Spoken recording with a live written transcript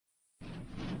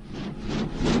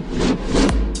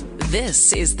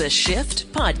This is the Shift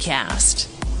Podcast.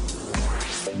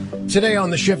 Today on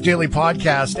the Shift Daily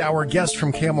Podcast, our guest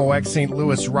from KMOX St.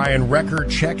 Louis, Ryan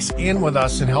Recker, checks in with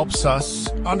us and helps us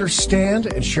understand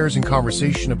and shares in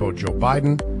conversation about Joe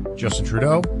Biden, Justin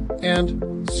Trudeau,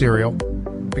 and cereal.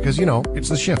 Because, you know, it's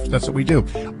the shift. That's what we do.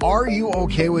 Are you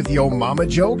okay with Yo Mama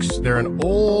jokes? They're an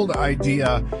old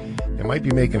idea. They might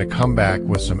be making a comeback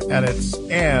with some edits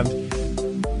and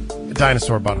a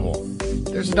dinosaur butthole.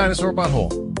 There's a dinosaur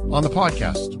butthole on the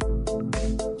podcast.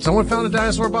 Someone found a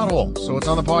dinosaur butthole, so it's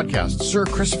on the podcast. Sir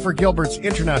Christopher Gilbert's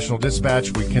International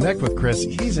Dispatch. We connect with Chris.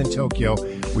 He's in Tokyo.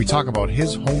 We talk about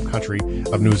his home country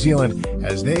of New Zealand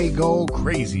as they go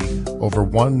crazy over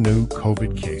one new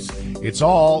COVID case. It's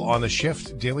all on the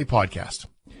Shift Daily Podcast.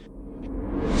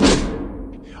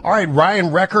 All right,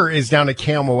 Ryan Recker is down at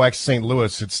KMOX St.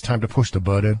 Louis. It's time to push the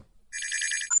button.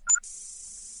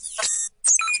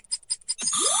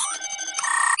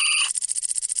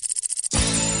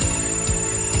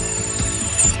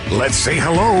 Let's say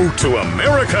hello to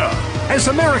America, as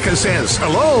America says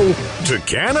hello to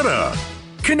Canada.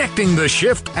 Connecting the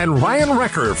Shift and Ryan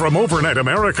Recker from Overnight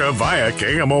America via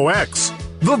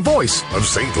KMOX, the voice of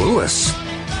St. Louis.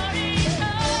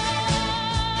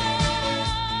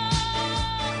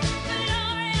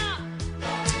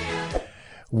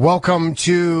 Welcome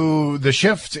to the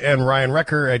Shift and Ryan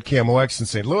Recker at KMOX in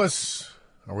St. Louis.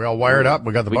 Are we all wired up?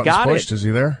 We got the buttons pushed. Is he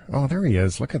there? Oh, there he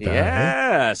is. Look at that.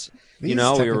 Yes. Hey? You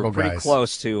know, we were pretty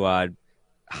close to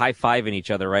high-fiving each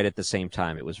other right at the same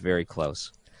time. It was very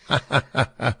close. And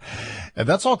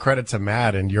that's all credit to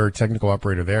Matt and your technical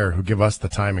operator there who give us the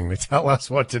timing. They tell us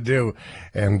what to do.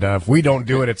 And if we don't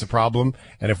do it, it's a problem.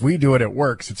 And if we do it, it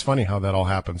works. It's funny how that all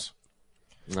happens.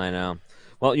 I know.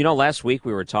 Well, you know, last week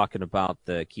we were talking about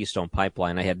the Keystone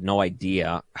Pipeline. I had no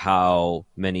idea how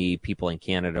many people in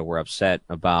Canada were upset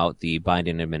about the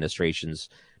Biden administration's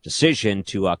decision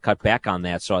to cut back on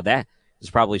that. So that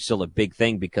is probably still a big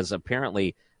thing because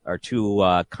apparently our two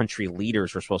country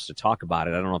leaders were supposed to talk about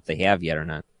it. I don't know if they have yet or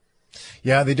not.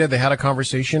 Yeah, they did. They had a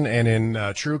conversation, and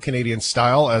in true Canadian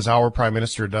style, as our prime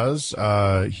minister does,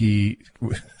 he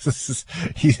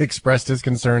expressed his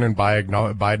concern, and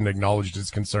Biden acknowledged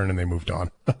his concern, and they moved on.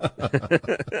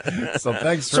 So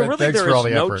thanks for all the effort. So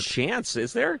really, there is no chance,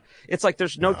 is there? It's like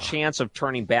there's no chance of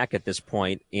turning back at this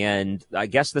point, and I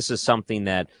guess this is something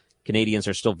that Canadians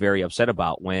are still very upset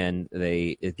about when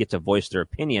they get to voice their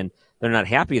opinion. They're not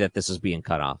happy that this is being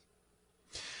cut off.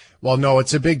 Well, no,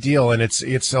 it's a big deal, and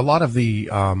it's a lot of the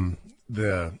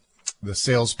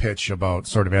sales pitch about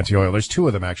sort of anti-oil. There's two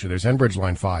of them, actually. There's Enbridge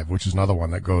Line 5, which is another one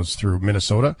that goes through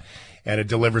Minnesota, and it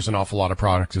delivers an awful lot of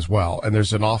product as well. And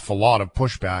there's an awful lot of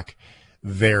pushback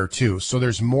there, too. So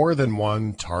there's more than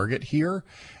one target here.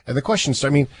 And the question is, I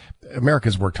mean,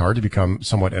 America's worked hard to become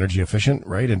somewhat energy efficient,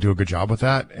 right, and do a good job with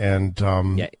that, and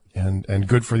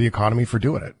good for the economy for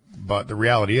doing it. But the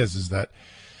reality is that,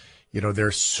 you know,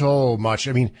 there's so much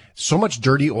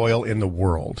dirty oil in the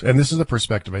world. And this is the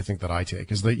perspective I think that I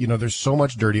take, is that, you know, there's so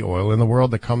much dirty oil in the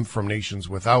world that come from nations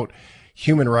without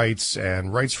human rights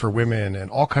and rights for women and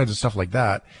all kinds of stuff like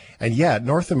that. And yet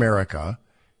North America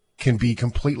can be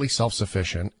completely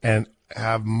self-sufficient and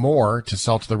have more to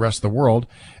sell to the rest of the world.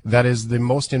 That is the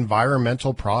most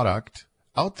environmental product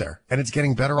out there. And it's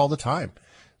getting better all the time.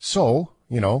 So,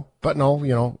 you know, but no,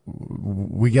 you know,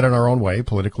 we get in our own way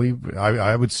politically.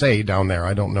 I would say down there,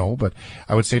 I don't know, but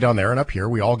I would say down there and up here,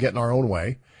 we all get in our own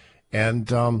way. And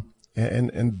you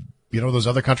know, those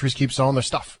other countries keep selling their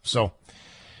stuff. So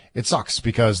it sucks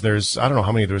because there's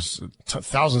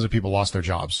thousands of people lost their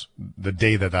jobs the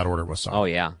day that order was signed. Oh,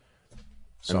 yeah.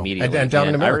 So, immediately. And down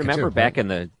in America, I remember too, back right?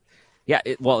 in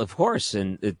the, well, of course,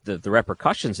 and the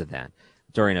repercussions of that.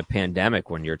 During a pandemic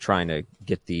when you're trying to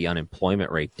get the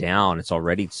unemployment rate down, it's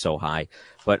already so high.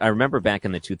 But I remember back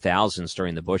in the 2000s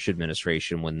during the Bush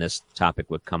administration when this topic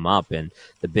would come up, and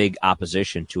the big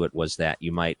opposition to it was that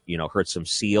you might, you know, hurt some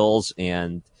seals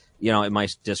and, you know, it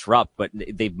might disrupt. But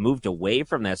they've moved away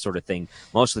from that sort of thing,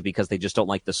 mostly because they just don't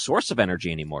like the source of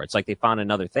energy anymore. It's like they found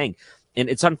another thing. And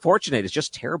it's unfortunate. It's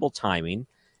just terrible timing.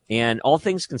 And all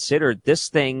things considered, this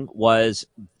thing was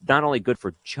not only good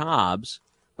for jobs,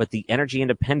 but the energy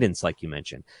independence, like you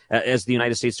mentioned. As the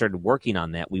United States started working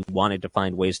on that, we wanted to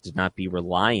find ways to not be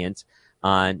reliant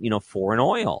on, you know, foreign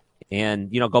oil.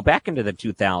 And, you know, go back into the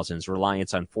 2000s,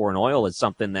 reliance on foreign oil is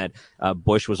something that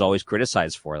Bush was always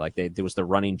criticized for. Like there was the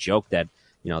running joke that,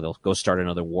 you know, they'll go start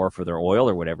another war for their oil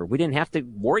or whatever. We didn't have to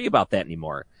worry about that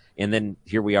anymore. And then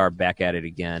here we are back at it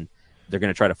again. They're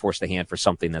going to try to force the hand for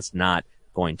something that's not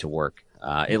going to work,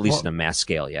 at least on a mass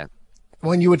scale yet.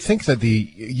 Well, and you would think that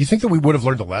we would have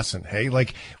learned a lesson. Hey,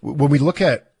 like when we look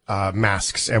at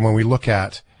masks and when we look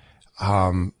at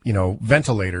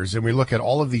ventilators, and we look at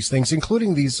all of these things,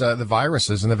 including these, the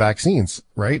viruses and the vaccines,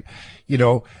 right?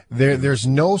 There's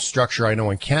no structure I know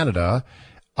in Canada,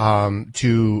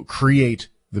 to create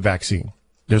the vaccine.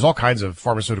 There's all kinds of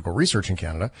pharmaceutical research in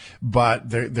Canada, but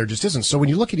there just isn't. So when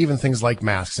you look at even things like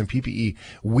masks and PPE,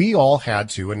 we all had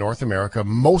to, in North America,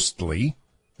 mostly,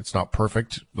 it's not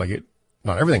perfect,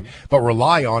 not everything, but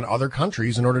rely on other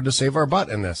countries in order to save our butt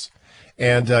in this.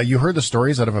 And you heard the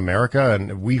stories out of America,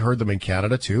 and we heard them in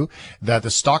Canada too, that the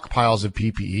stockpiles of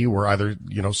PPE were either,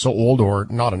 so old or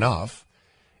not enough.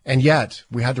 And yet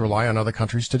we had to rely on other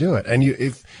countries to do it. And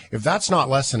if that's not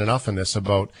lesson enough in this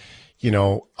about,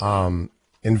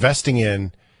 investing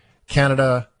in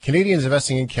Canada, Canadians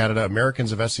investing in Canada,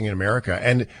 Americans investing in America,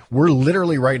 and we're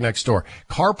literally right next door.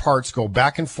 Car parts go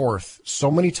back and forth so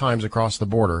many times across the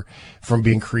border from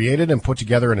being created and put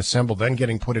together and assembled, then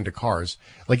getting put into cars.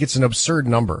 It's an absurd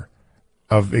number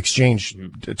of exchange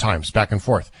times back and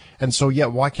forth. And so,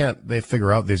 why can't they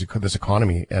figure out this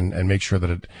economy and make sure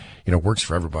that it, works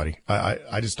for everybody?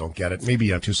 I just don't get it.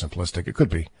 Maybe I'm too simplistic. It could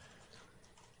be.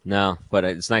 No, but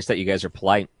it's nice that you guys are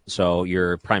polite. So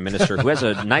your prime minister, who has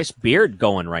a nice beard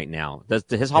going right now,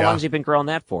 how long has he been growing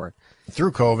that for?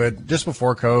 Through COVID, just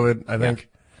before COVID, I think.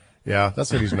 Yeah,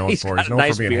 that's what he's known for. He's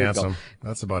known for being handsome.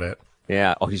 That's about it.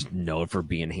 Yeah. Oh, he's known for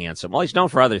being handsome. Well, he's known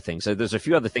for other things. There's a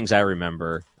few other things I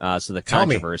remember. So the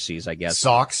controversies, I guess.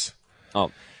 Socks.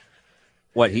 Oh.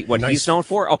 He's known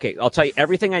for? Okay, I'll tell you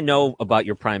everything I know about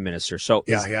your prime minister. So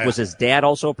was his dad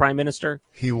also a prime minister?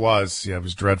 He was. Yeah, it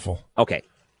was dreadful.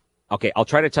 Okay, I'll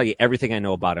try to tell you everything I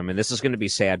know about him, and this is going to be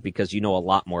sad because you know a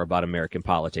lot more about American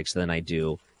politics than I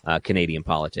do Canadian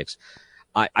politics.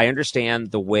 I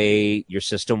understand the way your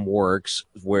system works,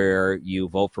 where you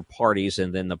vote for parties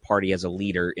and then the party has a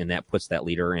leader and that puts that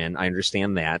leader in. I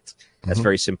understand that. That's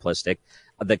very simplistic.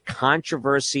 The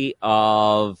controversy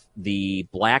of the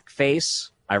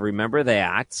blackface, I remember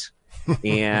that,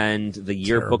 and the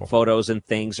yearbook photos and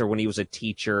things, or when he was a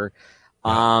teacher.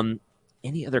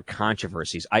 Any other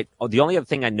controversies? The only other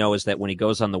thing I know is that when he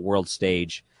goes on the world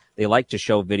stage, they like to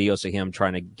show videos of him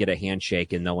trying to get a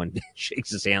handshake and no one shakes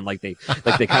his hand, like they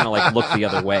kind of look the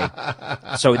other way.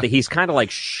 So he's kind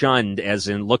of shunned, as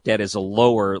in looked at as a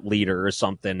lower leader or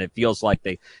something. It feels like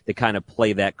they kind of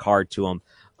play that card to him.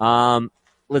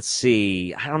 Let's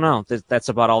see. I don't know. That's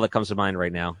about all that comes to mind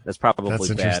right now. That's probably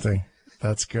That's interesting. Bad.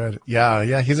 That's good.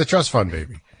 Yeah. He's a trust fund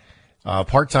baby.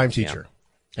 Part-time teacher. Yeah.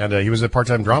 And he was a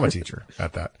part-time drama teacher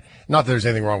at that. Not that there's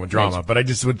anything wrong with drama, but I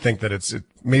just would think that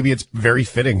maybe it's very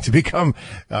fitting to become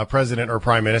president or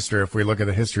prime minister if we look at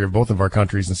the history of both of our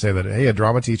countries and say that, hey, a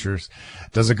drama teacher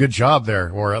does a good job there,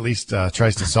 or at least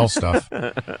tries to sell stuff.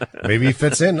 Maybe he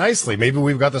fits in nicely. Maybe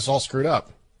we've got this all screwed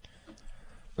up.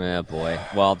 Yeah, boy.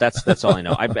 Well, that's all I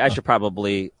know. I should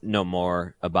probably know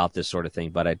more about this sort of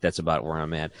thing, but that's about where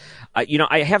I'm at.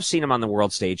 I have seen him on the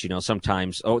world stage,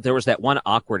 sometimes. Oh, there was that one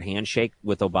awkward handshake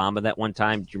with Obama that one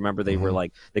time. Do you remember they were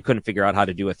they couldn't figure out how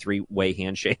to do a 3-way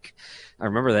handshake? I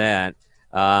remember that.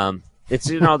 It's,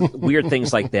 weird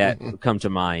things like that come to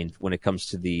mind when it comes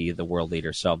to the world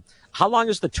leader. So how long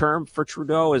is the term for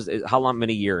Trudeau? How long,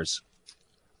 many years?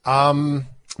 Well,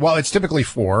 it's typically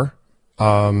 4.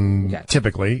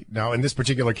 Typically. Now, in this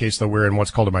particular case, though, we're in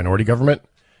what's called a minority government.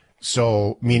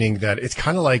 So, meaning that it's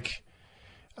kind of like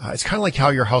how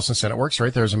your House and Senate works,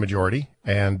 right? There's a majority,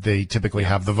 and they typically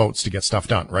have the votes to get stuff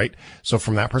done, right? So,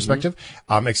 from that perspective,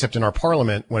 except in our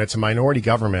Parliament, when it's a minority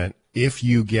government, if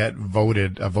you get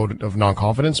a vote of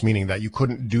non-confidence, meaning that you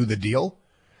couldn't do the deal,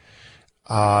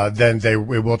 then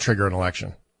it will trigger an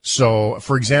election. So,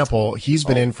 for example, he's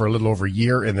been in for a little over a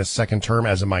year in this second term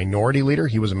as a minority leader.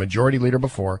 He was a majority leader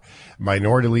before,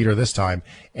 minority leader this time.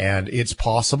 And it's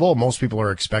possible, most people are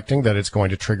expecting that it's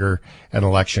going to trigger an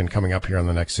election coming up here in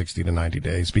the next 60 to 90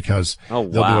 days because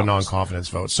they'll do a non-confidence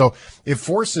vote. So it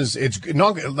forces,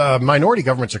 minority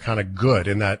governments are kind of good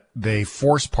in that they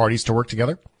force parties to work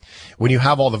together. When you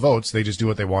have all the votes, they just do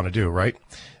what they want to do, right?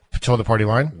 Toe the party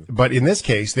line. But in this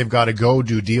case, they've got to go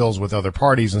do deals with other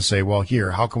parties and say, well,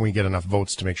 here, how can we get enough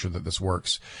votes to make sure that this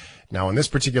works? Now, in this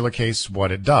particular case,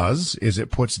 what it does is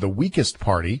it puts the weakest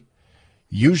party,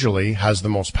 usually has the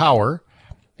most power.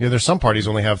 There's some parties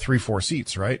only have 3-4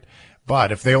 seats, right?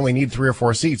 But if they only need 3 or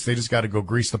 4 seats, they just got to go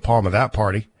grease the palm of that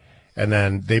party. And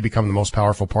then they become the most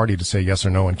powerful party to say yes or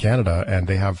no in Canada. And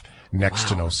they have next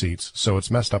to no seats. So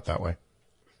it's messed up that way.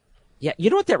 Yeah,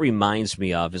 you know what that reminds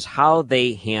me of is how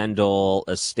they handle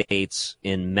estates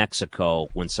in Mexico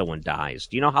when someone dies.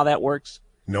 Do you know how that works?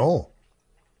 No.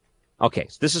 Okay,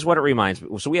 so this is what it reminds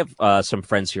me. So we have some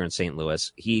friends here in St.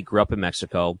 Louis. He grew up in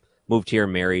Mexico, moved here,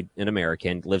 married an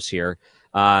American, lives here.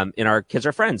 And our kids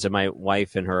are friends, and my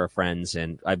wife and her are friends.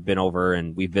 And I've been over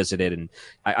and we visited, and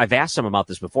I've asked him about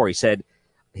this before. He said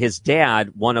his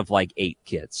dad, one of like 8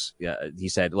 kids. He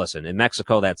said, listen, in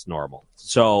Mexico, that's normal.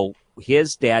 So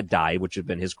his dad died, which had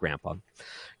been his grandpa.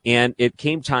 And it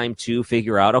came time to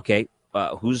figure out, okay,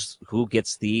 who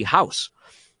gets the house?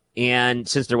 And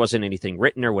since there wasn't anything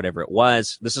written or whatever it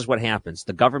was, this is what happens.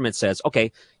 The government says,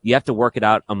 okay, you have to work it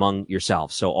out among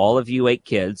yourselves. So all of you 8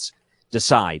 kids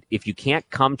decide. If you can't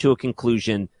come to a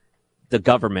conclusion, the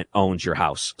government owns your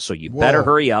house. So you better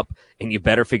hurry up and you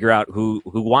better figure out who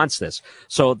wants this.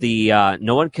 So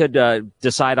no one could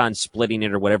decide on splitting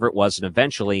it or whatever it was. And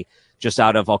eventually, just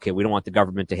out of, okay, we don't want the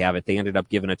government to have it, they ended up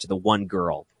giving it to the one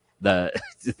girl, the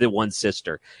one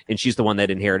sister, and she's the one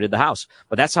that inherited the house.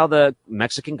 But that's how the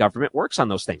Mexican government works on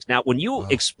those things. Now, when you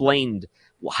explained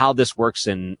how this works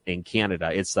in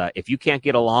Canada, it's if you can't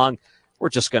get along, we're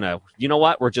just gonna, you know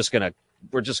what? We're just gonna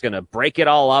break it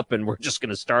all up and we're just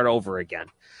gonna start over again.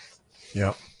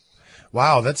 Yeah.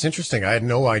 Wow, that's interesting. I had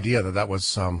no idea that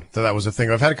was a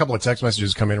thing. I've had a couple of text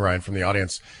messages come in, Ryan, from the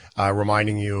audience,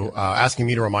 reminding you, asking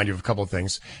me to remind you of a couple of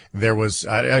things. There was,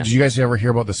 did you guys ever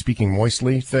hear about the speaking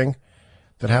moistly thing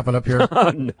that happened up here?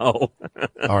 No.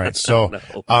 All right. So,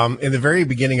 in the very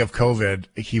beginning of COVID,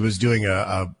 he was doing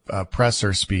a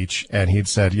presser speech, and he'd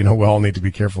said, we all need to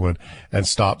be careful and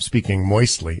stop speaking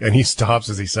moistly. And he stops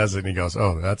as he says it, and he goes,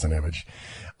 oh, that's an image.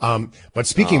 But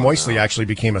speaking moistly actually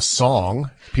became a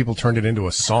song. People turned it into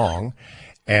a song,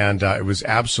 and it was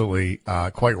absolutely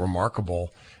quite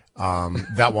remarkable.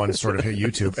 That one sort of hit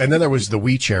YouTube. And then there was the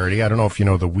We charity. I don't know if you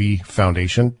know the We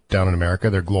Foundation down in America.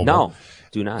 They're global. No,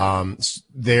 do not.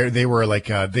 They were like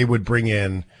they would bring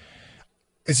in.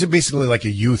 It's basically like a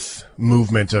youth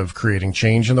movement of creating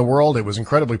change in the world. It was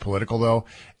incredibly political though,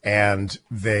 and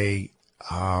they.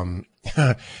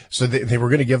 So they were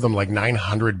going to give them like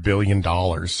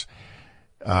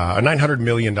 $900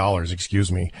 million,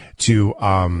 excuse me, to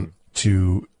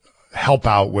help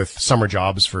out with summer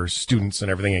jobs for students and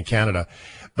everything in Canada.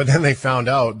 But then they found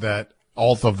out that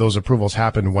all of those approvals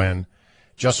happened when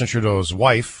Justin Trudeau's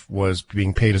wife was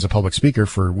being paid as a public speaker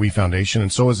for We Foundation,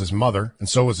 and so was his mother, and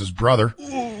so was his brother.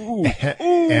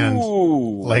 And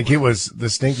like it was the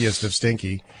stinkiest of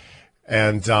stinky.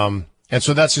 And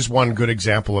so that's just one good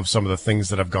example of some of the things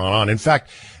that have gone on. In fact,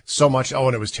 so much. Oh,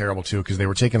 and it was terrible too, because they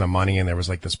were taking the money and there was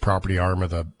like this property arm of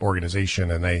the organization,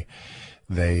 and they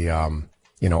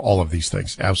all of these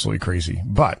things. Absolutely crazy.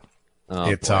 But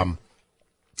yeah.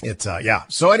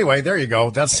 So anyway, there you go.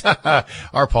 That's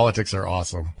our politics are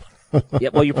awesome. Yeah.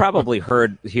 Well, you probably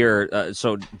heard here.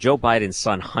 So Joe Biden's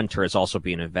son Hunter is also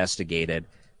being investigated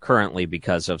currently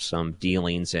because of some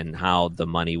dealings and how the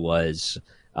money was,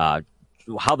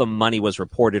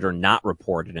 reported or not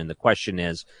reported. And the question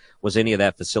is, was any of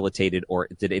that facilitated, or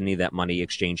did any of that money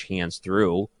exchange hands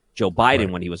through Joe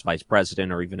Biden when he was vice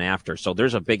president or even after? So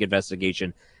there's a big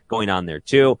investigation going on there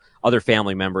too. Other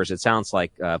family members, it sounds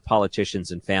like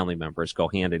politicians and family members go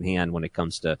hand in hand when it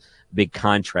comes to big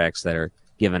contracts that are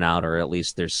given out, or at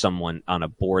least there's someone on a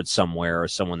board somewhere or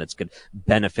someone that's could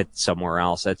benefit somewhere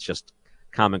else. That's just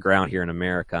common ground here in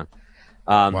America.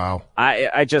 Wow.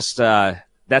 I just,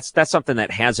 that's something that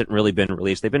hasn't really been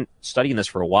released. They've been studying this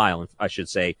for a while, I should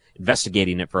say,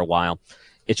 investigating it for a while.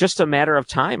 It's just a matter of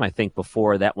time, I think,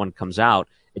 before that one comes out.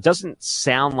 It doesn't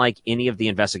sound like any of the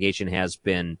investigation has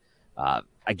been,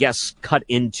 cut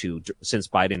into since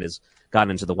Biden has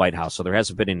gotten into the White House. So there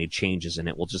hasn't been any changes in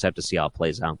it. We'll just have to see how it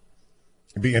plays out.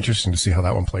 It'd be interesting to see how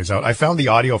that one plays out. I found the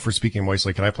audio for Speaking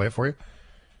Moistly. Can I play it for you?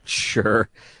 Sure.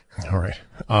 All right.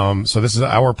 So this is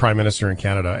our prime minister in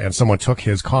Canada, and someone took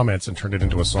his comments and turned it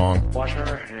into a song. Wash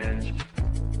our hands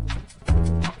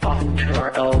onto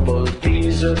our elbows.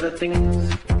 These are the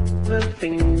things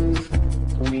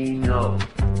we know.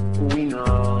 We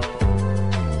know.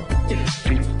 If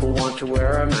people want to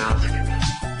wear a mask,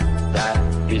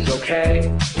 that is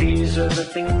okay. These are the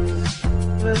things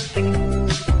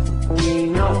we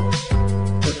know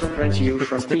to prevent you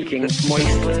from speaking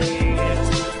moistly.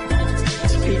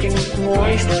 Speaking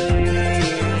moistly.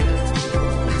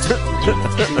 2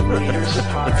 meters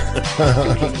apart.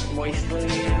 Speaking moistly.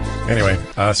 Anyway,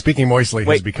 Speaking Moistly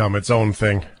has become its own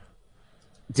thing.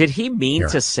 Did he mean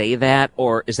to say that,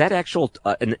 or is that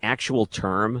an actual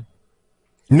term?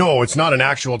 No, it's not an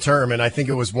actual term, and I think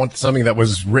it was something that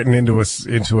was written into a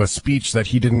speech that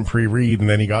he didn't pre-read, and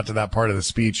then he got to that part of the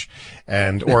speech,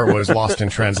 or it was lost in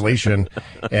translation,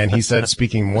 and he said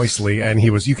 "speaking moistly," and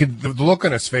the look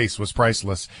on his face was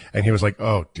priceless, and he was like,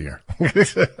 "Oh dear."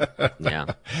 Yeah,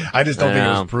 I just don't think it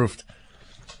was proofed.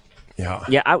 Yeah.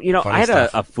 Yeah, I had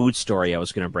stuff. a food story I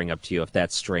was going to bring up to you. If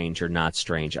that's strange or not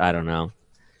strange, I don't know.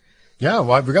 Yeah,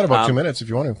 well, we got about 2 minutes if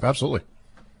you want to. Absolutely.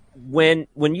 When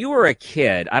you were a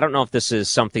kid, I don't know if this is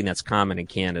something that's common in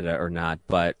Canada or not,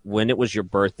 but when it was your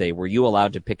birthday, were you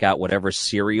allowed to pick out whatever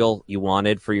cereal you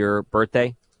wanted for your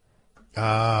birthday?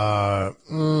 No,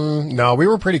 we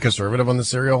were pretty conservative on the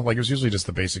cereal. Like, it was usually just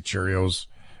the basic Cheerios.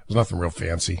 It was nothing real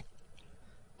fancy.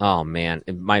 Oh man,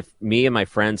 me and my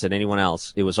friends and anyone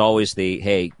else, it was always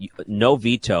hey, no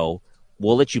veto.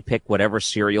 We'll let you pick whatever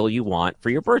cereal you want for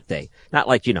your birthday. Not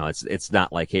like, it's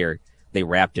not like here they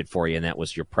wrapped it for you and that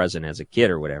was your present as a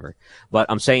kid or whatever. But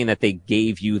I'm saying that they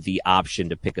gave you the option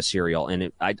to pick a cereal.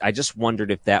 And I just wondered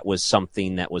if that was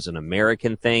something that was an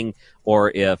American thing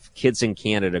or if kids in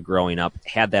Canada growing up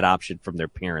had that option from their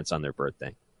parents on their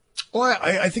birthday. Well,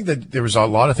 I think that there was a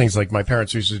lot of things like my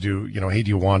parents used to do, hey, do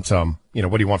you want, what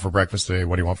do you want for breakfast today?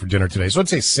 What do you want for dinner today? So I'd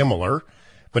say similar,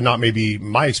 but not maybe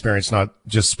my experience, not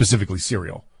just specifically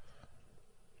cereal.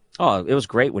 Oh, it was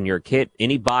great when you're a kid.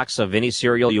 Any box of any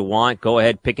cereal you want, go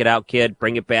ahead, pick it out, kid,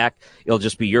 bring it back. It'll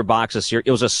just be your box of cereal.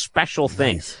 It was a special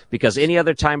thing because any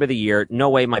other time of the year, no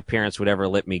way my parents would ever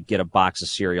let me get a box of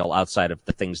cereal outside of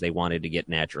the things they wanted to get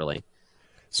naturally.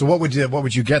 So what would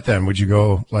you get then? Would you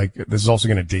go like, this is also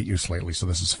going to date you slightly, so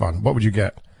this is fun. What would you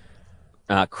get?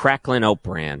 Cracklin Oat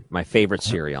Bran, my favorite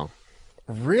cereal.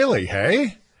 Really?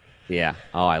 Hey? Yeah.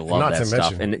 Oh, I love that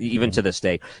stuff. And even to this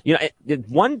day,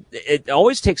 it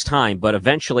always takes time, but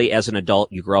eventually as an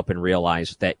adult, you grow up and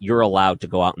realize that you're allowed to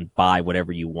go out and buy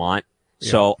whatever you want.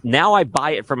 Yeah. So now I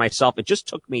buy it for myself. It just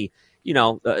took me,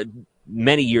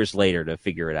 many years later to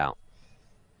figure it out.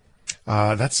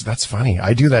 That's funny.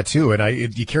 I do that too.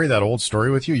 And you carry that old story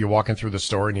with you. You're walking through the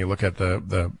store and you look at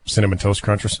the Cinnamon Toast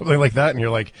Crunch or something like that. And you're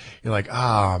like,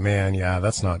 man, yeah,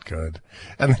 that's not good.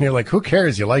 And then you're like, who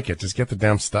cares? You like it. Just get the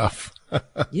damn stuff.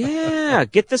 Yeah.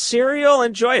 Get the cereal.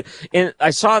 Enjoy it. And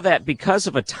I saw that because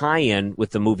of a tie-in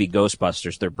with the movie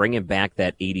Ghostbusters, they're bringing back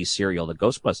that 80s cereal, the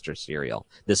Ghostbusters cereal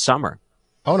this summer.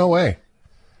 Oh, no way.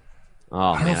 Oh,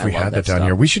 I don't know if we had that down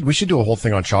here. We should do a whole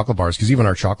thing on chocolate bars because even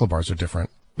our chocolate bars are different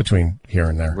between here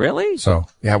and there. Really? So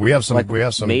yeah, we have some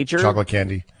major chocolate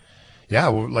candy. Yeah,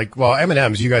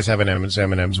 M&Ms. You guys have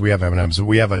M&Ms. We have M&Ms.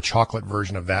 We have a chocolate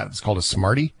version of that. It's called a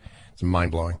Smartie. It's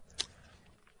mind blowing.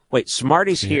 Wait,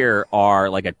 Smarties here are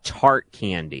like a tart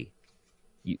candy.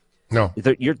 No,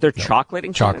 they're chocolate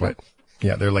in chocolate.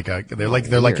 Yeah, they're like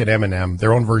an M&M,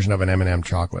 their own version of an M&M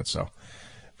chocolate. So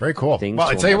very cool.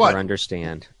 I tell you what,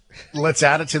 understand. Let's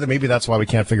add it to maybe that's why we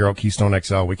can't figure out Keystone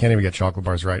XL. We can't even get chocolate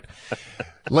bars right.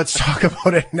 Let's talk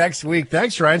about it next week.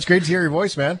 Thanks, Ryan. It's great to hear your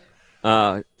voice, man.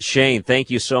 Shane, thank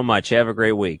you so much. Have a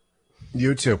great week.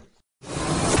 You too.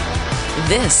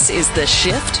 This is the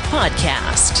Shift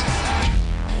Podcast.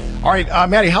 All right,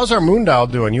 Maddie, how's our moon dial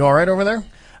doing? You all right over there?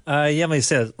 Yeah,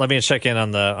 let me check in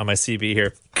on my CB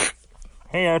here.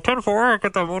 Hey, 10-4, I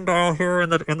got the moon dial here in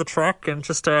the truck, and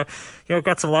just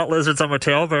got some lot lizards on my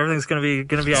tail, but everything's gonna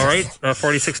be all right.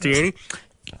 40, 60, 80.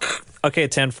 Okay,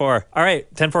 10-4. All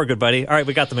right, 10-4, good buddy. All right,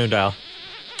 we got the moon dial.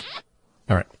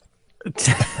 All right.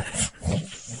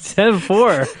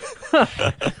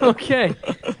 10-4. Okay.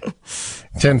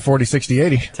 10, 40, 60,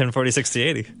 80. 10, 40, 60,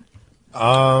 80.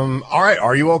 All right,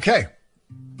 are you okay?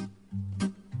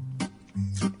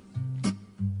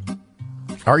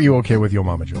 Are you okay with Yo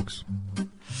Mama jokes?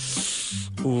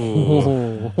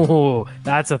 Ooh,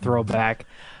 that's a throwback.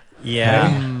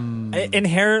 Yeah.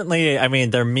 Inherently, I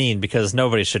mean, they're mean because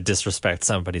nobody should disrespect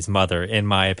somebody's mother, in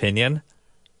my opinion.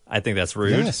 I think that's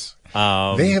rude. Yes.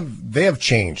 They have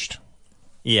changed.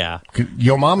 Yeah.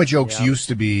 Yo Mama jokes used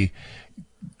to be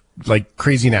like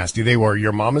crazy nasty. They were,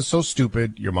 your mom is so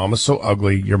stupid, your mom is so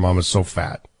ugly, your mom is so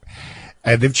fat.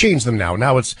 And they've changed them now.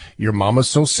 Now it's, your mama's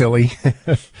so silly.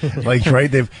 Like,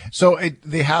 right?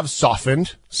 They have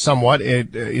softened somewhat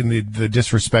in the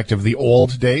disrespect of the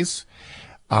old days.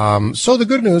 So the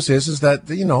good news is that,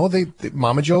 the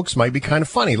mama jokes might be kind of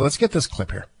funny. Let's get this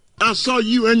clip here. I saw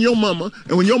you and your mama,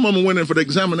 and when your mama went in for the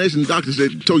examination, the doctor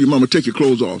told your mama, take your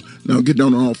clothes off. Now get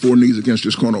down on all four knees against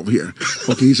this corner over here.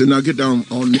 Okay, he said, now get down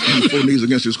on four knees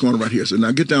against this corner right here. So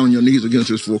now get down on your knees against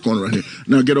this four corner right here.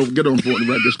 Now get on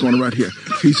this corner right here.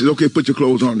 He said, okay, put your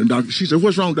clothes on. And doctor, she said,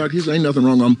 what's wrong, doctor? He said, ain't nothing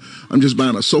wrong. I'm just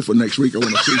buying a sofa next week. I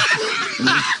want to see.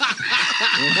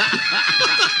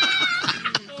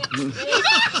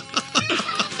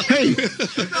 Hey,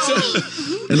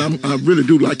 and I really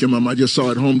do like your mom. I just saw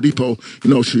her at Home Depot.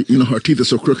 Her teeth are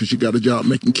so crooked. She got a job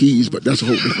making keys, but that's a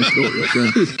whole different story.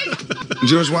 Okay.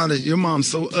 George Wilder, your mom's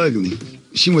so ugly.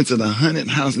 She went to the haunted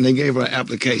house and they gave her an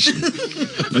application.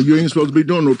 Now you ain't supposed to be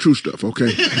doing no true stuff, okay?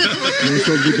 You ain't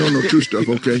supposed to be doing no true stuff,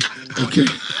 okay? Okay.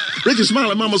 Ricky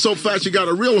smiled at mama so fat she got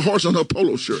a real horse on her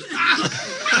polo shirt.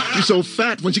 She's so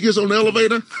fat when she gets on the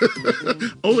elevator.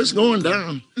 Oh, it's going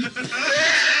down.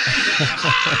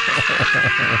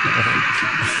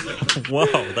 Whoa,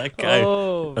 that guy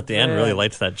at the end really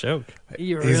liked that joke.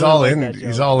 He's all in.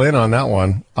 He's all in on that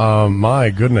one. My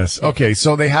goodness. Okay,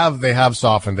 so they have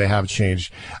softened. They have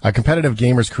changed. A competitive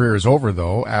gamer's career is over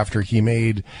though after he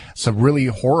made some really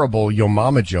horrible Yo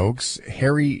Mama jokes.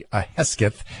 Harry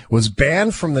Hesketh was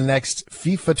banned from the next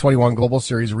FIFA 21 Global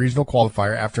Series regional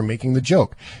qualifier after making the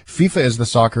joke. FIFA is the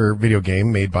soccer video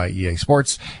game made by EA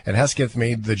Sports, and Hesketh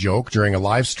made the joke during a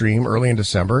live stream early in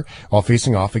December while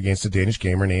facing off against a Danish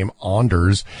gamer named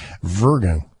Anders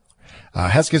Vergen.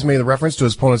 Hesketh made the reference to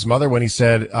his opponent's mother when he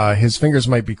said his fingers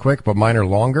might be quick, but mine are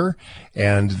longer.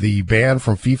 And the ban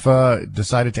from FIFA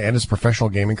decided to end his professional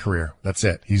gaming career. That's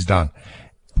it. He's done.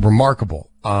 Remarkable.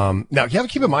 Now you have to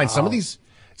keep in mind some of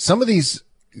these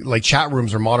like chat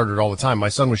rooms are monitored all the time. My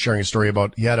son was sharing a story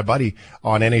about he had a buddy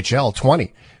on NHL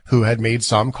 20 who had made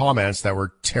some comments that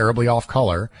were terribly off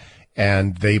color,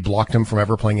 and they blocked him from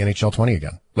ever playing NHL 20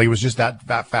 again. Like it was just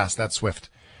that fast, that swift.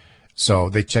 So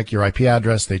they check your IP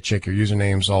address, they check your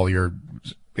usernames, all your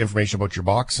information about your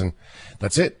box, and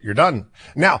that's it. You're done.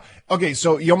 Now, okay,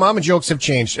 so Yo Mama jokes have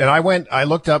changed, and I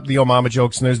looked up the Yo Mama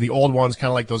jokes, and there's the old ones, kind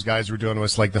of like those guys were doing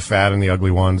with like the fat and the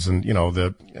ugly ones, and you know,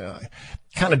 the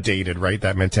kind of dated, right?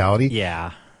 That mentality.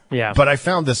 Yeah. But I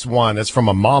found this one that's from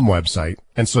a mom website,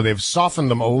 and so they've softened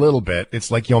them a little bit.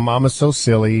 It's like Yo Mama's so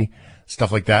silly,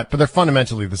 stuff like that, but they're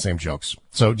fundamentally the same jokes.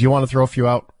 So do you want to throw a few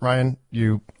out, Ryan?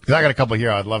 Because I got a couple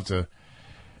here. I'd love to.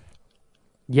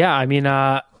 Yeah, I mean,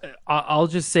 I'll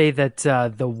just say that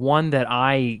the one that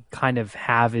I kind of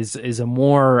have is a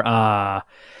more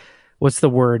what's the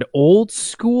word? Old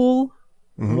school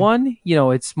one. You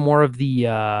know, it's more of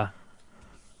the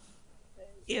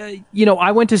you know,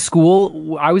 I went to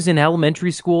school. I was in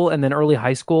elementary school and then early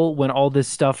high school when all this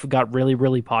stuff got really,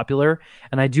 really popular.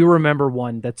 And I do remember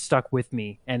one that stuck with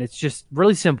me, and it's just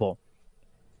really simple.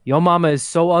 Yo Mama is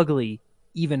so ugly,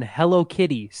 even Hello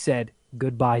Kitty said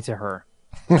goodbye to her.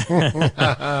 Nice.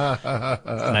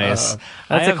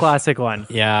 That's a classic one.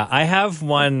 Yeah, I have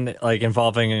one like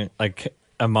involving like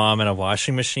a mom and a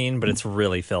washing machine, but it's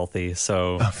really filthy.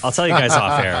 So I'll tell you guys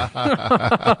off air.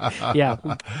 Yeah.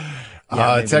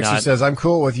 Texas says, I'm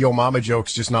cool with Yo Mama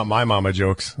jokes, just not my mama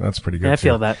jokes. That's pretty good. Yeah, I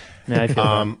feel that. Yeah, I feel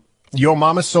that. Yo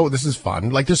Mama's so, this is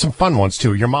fun. Like, there's some fun ones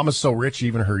too. Your mama's so rich,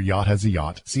 even her yacht has a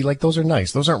yacht. See, like, those are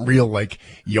nice. Those aren't real, like,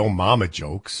 Yo Mama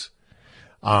jokes.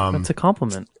 That's a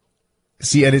compliment.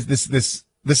 See, and this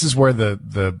is where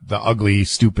the ugly,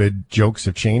 stupid jokes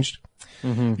have changed.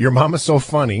 Mm-hmm. Your mama's so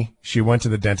funny, she went to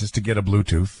the dentist to get a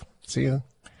Bluetooth. See,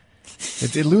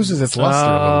 it loses its luster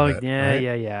a little bit. Yeah, right?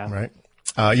 yeah.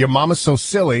 Right. Your mama's so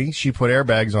silly, she put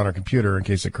airbags on her computer in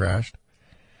case it crashed.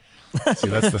 See,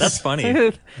 that's funny.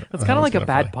 That's kind of like a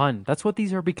bad pun. That's what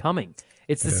these are becoming.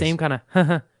 It's the same kind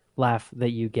of laugh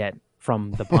that you get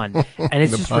from the pun. And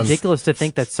it's just ridiculous to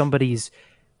think that somebody's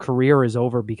career is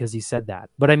over because he said that.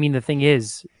 But I mean, the thing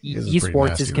is,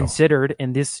 esports is considered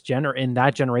in in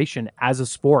that generation as a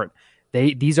sport.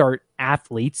 These are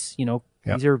athletes, you know,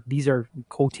 these are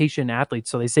quotation athletes.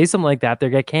 So they say something like that, they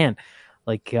get canned.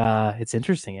 Like, it's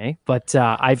interesting, eh? But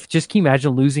I just can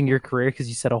imagine losing your career because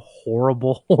you said a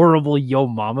horrible, horrible Yo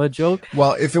Mama joke.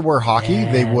 Well, if it were hockey,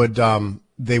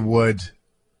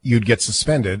 you'd get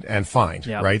suspended and fined,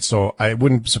 right? So it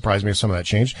wouldn't surprise me if some of that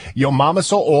changed. Yo Mama's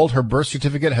so old, her birth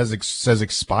certificate says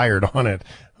expired on it.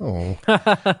 Oh.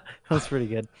 That's pretty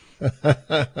good.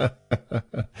 I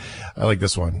like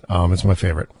this one. It's my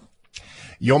favorite.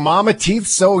 Yo Mama teeth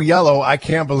so yellow, I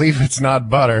can't believe it's not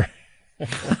butter.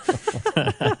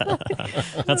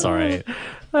 That's all right.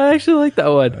 I actually like that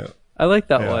one. I like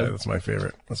that one. That's my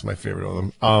favorite. That's my favorite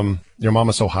of them. Your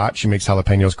mama's so hot, she makes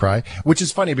jalapenos cry, which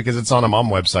is funny because it's on a mom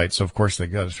website. So of course they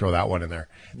got to throw that one in there.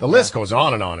 The list goes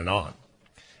on and on and on.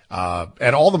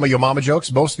 And all the Yo Mama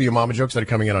jokes, most of the Yo Mama jokes that are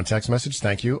coming in on text message,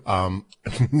 thank you.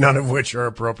 None of which are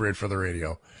appropriate for the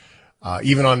radio.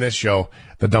 Even on this show,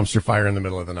 the dumpster fire in the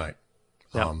middle of the night.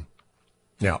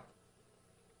 Yeah.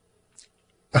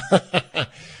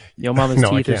 Yo Mama's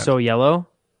teeth are so yellow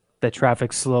that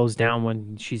traffic slows down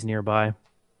when she's nearby.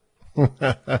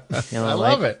 I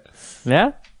love it.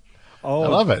 Yeah? Oh, I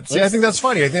love it. See, I think that's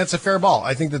funny. I think that's a fair ball.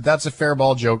 I think that's a fair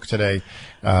ball joke today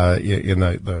in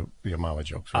the Yo Mama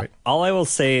jokes, right? All I will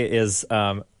say is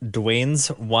Dwayne's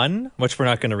one, which we're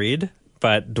not going to read,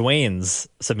 but Dwayne's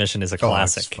submission is a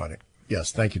classic. That's funny.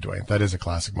 Yes, thank you, Dwayne. That is a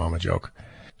classic Mama joke.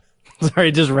 Sorry,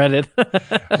 I just read it.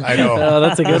 I know. Oh,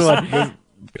 that's a good one.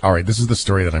 All right, this is the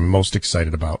story that I'm most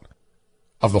excited about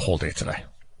of the whole day today.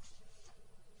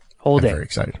 I'm very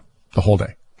excited. the whole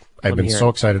day. I've been so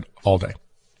excited all day.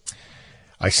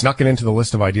 I snuck it into the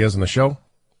list of ideas on the show.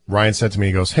 Ryan said to me,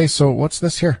 he goes, "Hey, so what's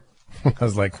this here?" I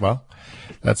was like, "Well,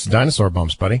 that's dinosaur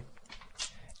bumps, buddy."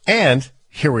 And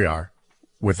here we are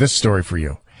with this story for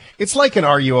you. It's like an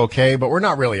Are You Okay? But we're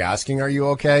not really asking, are you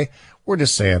okay? We're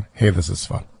just saying, hey, this is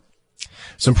fun.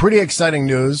 Some pretty exciting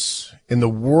news in the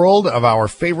world of our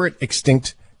favorite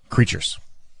extinct creatures.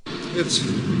 It's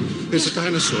a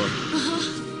dinosaur.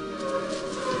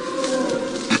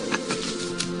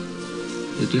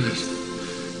 You did.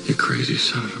 You crazy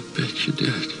son of a bitch, you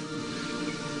did.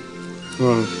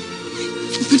 Well,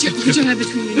 put your head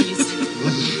between your knees.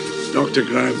 Dr.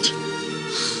 Grant,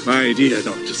 my dear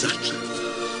Dr. Sattler,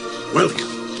 welcome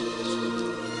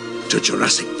to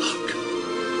Jurassic Park.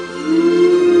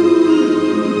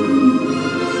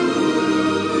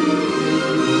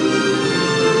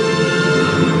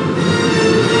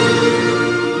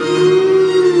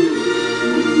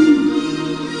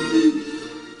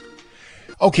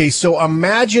 Okay, so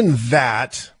imagine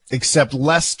that, except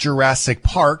less Jurassic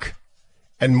Park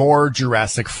and more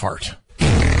Jurassic Fart.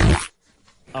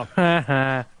 Oh,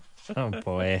 oh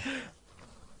boy.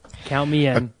 Count me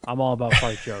in. I'm all about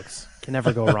fart jokes. Can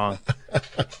never go wrong.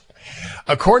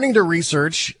 According to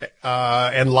research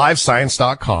and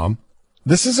livescience.com,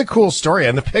 this is a cool story,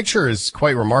 and the picture is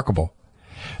quite remarkable.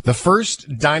 The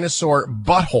first dinosaur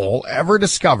butthole ever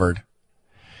discovered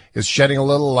is shedding a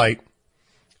little light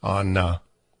on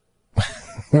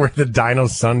where the dino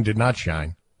sun did not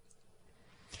shine.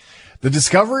 The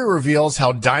discovery reveals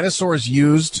how dinosaurs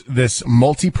used this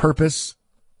multi-purpose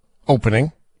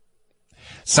opening,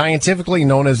 scientifically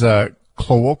known as a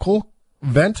cloacal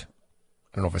vent.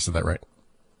 I don't know if I said that right.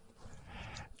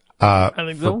 I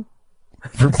think so.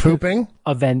 For pooping,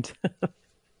 a vent,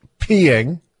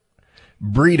 peeing,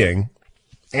 breeding,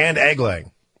 and egg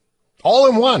laying. All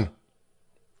in one.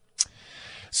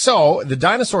 So, the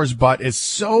dinosaur's butt is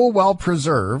so well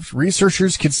preserved,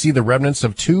 researchers could see the remnants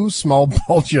of two small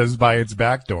bulges by its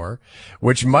back door,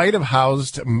 which might have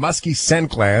housed musky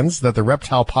scent glands that the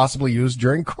reptile possibly used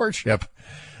during courtship.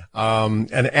 An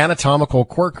anatomical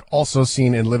quirk also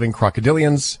seen in living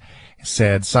crocodilians,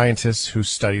 said scientists who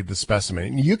studied the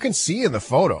specimen. You can see in the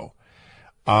photo,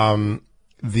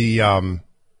 the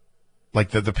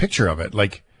picture of it,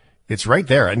 like it's right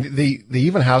there. And they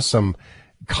even have some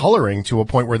coloring to a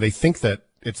point where they think that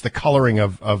it's the coloring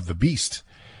of the beast.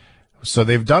 So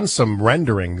they've done some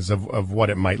renderings of what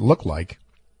it might look like.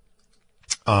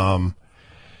 I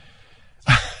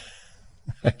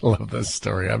love this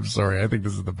story. I'm sorry. I think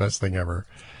this is the best thing ever.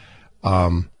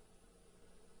 All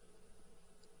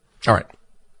right.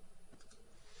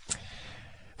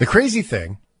 The crazy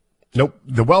thing,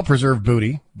 the well-preserved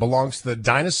booty belongs to the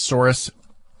Dinosaurus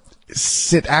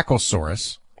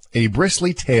psittacosaurus, a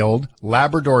bristly-tailed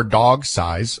Labrador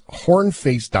dog-size,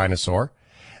 horn-faced dinosaur,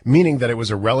 meaning that it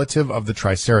was a relative of the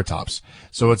Triceratops.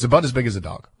 So it's about as big as a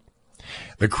dog.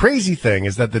 The crazy thing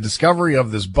is that the discovery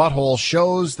of this butthole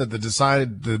shows that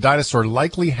the dinosaur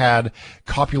likely had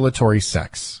copulatory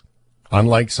sex,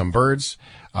 unlike some birds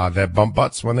that bump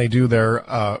butts when they do their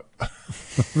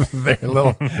their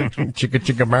little chicka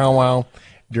chicka bow wow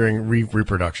during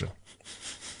reproduction.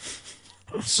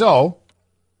 So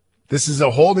this is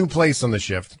a whole new place on the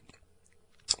shift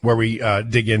where we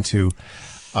dig into,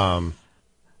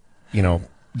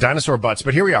 dinosaur butts.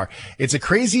 But here we are. It's a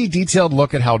crazy detailed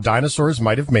look at how dinosaurs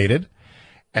might have mated.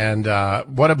 And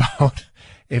what about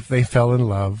if they fell in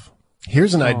love?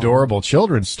 Here's an adorable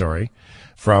children's story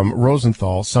from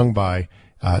Rosenthal, sung by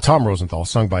Tom Rosenthal,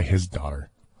 sung by his daughter.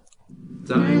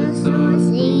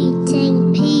 Dinosaurs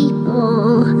eating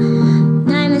people.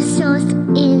 Dinosaurs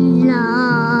in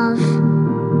love.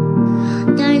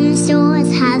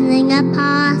 Dinosaurs having a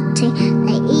party.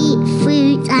 They eat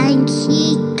fruit and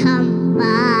cucumber.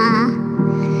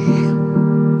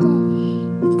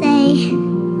 They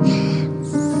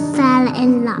fell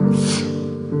in love.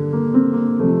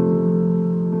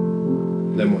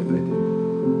 Then what they do?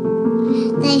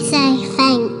 They say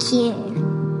thank you.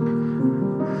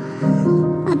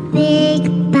 A big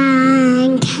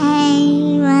bang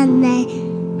came and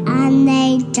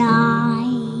they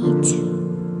died.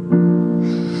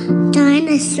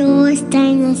 Dinosaurs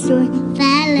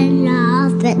fell in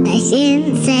love, but they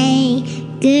didn't say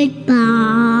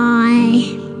goodbye.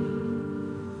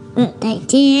 But they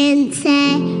didn't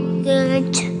say goodbye.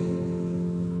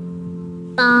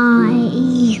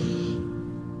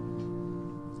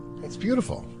 It's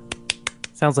beautiful.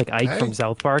 Sounds like Ike from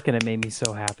South Park, and it made me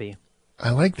so happy. I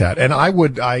like that. And I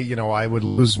would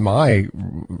lose my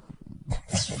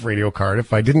radio card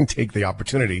if I didn't take the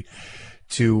opportunity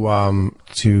to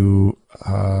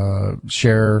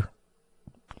share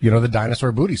the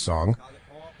Dinosaur Booty song,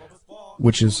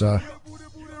 which is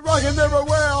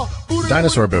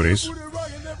Dinosaur Booties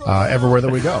everywhere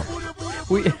that we go.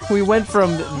 We went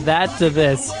from that to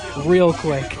this real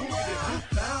quick.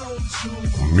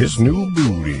 Miss New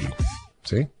Booty.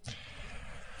 See?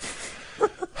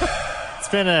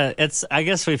 I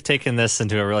guess we've taken this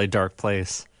into a really dark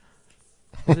place.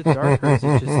 Is it dark, or is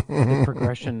it just the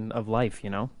progression of life,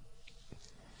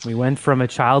 We went from a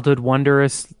childhood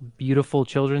wondrous, beautiful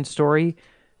children's story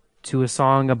to a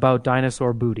song about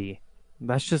dinosaur booty.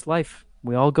 That's just life.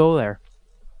 We all go there.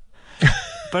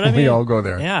 But I mean, we all go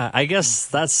there. Yeah, I guess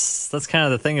that's kind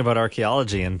of the thing about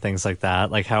archaeology and things like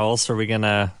that. Like, how else are we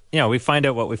gonna, we find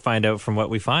out what we find out from what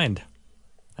we find,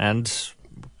 and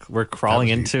we're crawling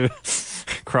into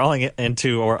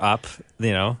or up,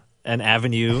 an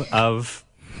avenue of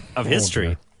history.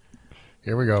 Okay.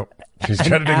 Here we go. He's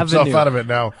trying to dig himself out of it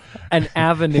now. An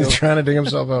avenue. He's trying to dig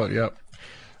himself out. Yep.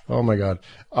 Oh my God.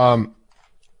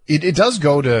 It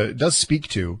does speak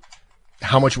to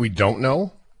how much we don't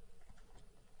know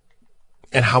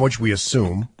and how much we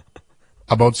assume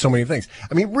about so many things.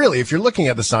 I mean, really, if you're looking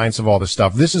at the science of all this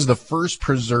stuff, this is the first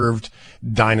preserved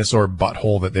dinosaur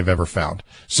butthole that they've ever found.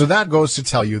 So that goes to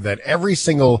tell you that every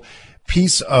single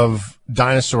piece of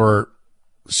dinosaur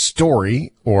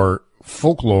story or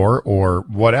folklore or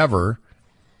whatever,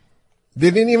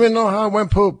 they didn't even know how it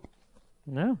went poop.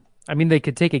 No. I mean, they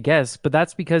could take a guess, but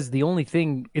that's because the only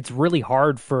thing, it's really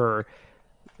hard for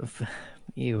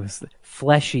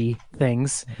fleshy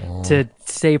things to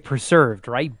stay preserved,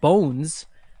 right? Bones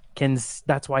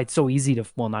that's why it's so easy to,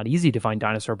 not easy to find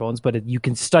dinosaur bones, but you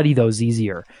can study those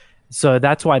easier. So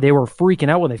that's why they were freaking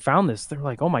out when they found this. They're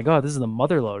like, oh my God, this is the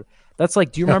mother lode. That's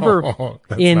like, do you remember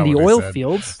in the oil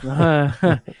fields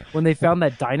when they found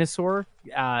that dinosaur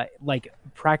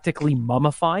practically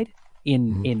mummified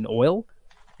in oil?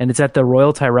 And it's at the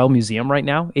Royal Tyrrell Museum right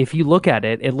now. If you look at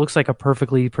it, it looks like a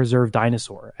perfectly preserved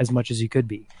dinosaur, as much as you could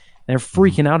be. And they're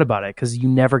freaking out about it because you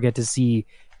never get to see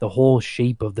the whole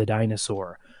shape of the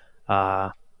dinosaur.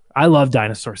 I love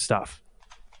dinosaur stuff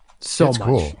so much.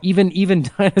 Cool. Even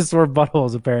dinosaur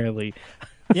buttholes, apparently.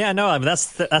 Yeah, no, I mean,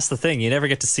 that's the thing. You never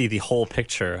get to see the whole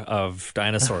picture of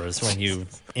dinosaurs when you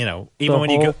when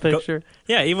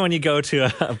you go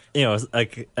to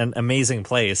an amazing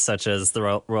place such as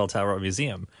the Royal Tower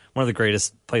Museum, one of the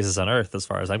greatest places on earth as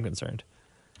far as I'm concerned.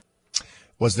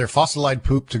 Was there fossilized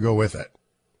poop to go with it?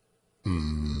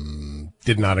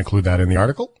 Did not include that in the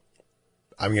article.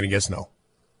 I'm going to guess no.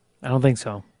 I don't think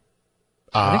so.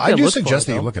 I do suggest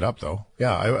that you look it up, though.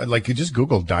 Yeah, you just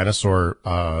Google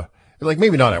dinosaur.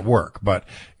 Maybe not at work, but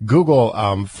Google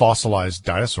fossilized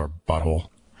dinosaur butthole.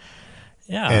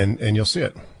 Yeah. And you'll see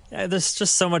it. Yeah, there's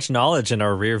just so much knowledge in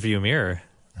our rear view mirror.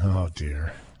 Oh,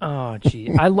 dear. Oh,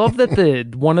 gee. I love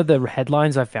that one of the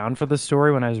headlines I found for the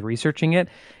story when I was researching it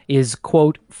is,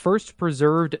 quote, first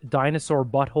preserved dinosaur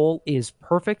butthole is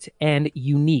perfect and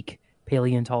unique,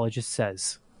 paleontologist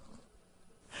says.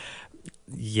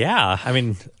 Yeah, I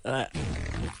mean...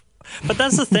 but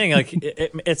that's the thing,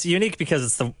 it's unique because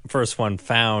it's the first one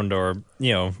found or,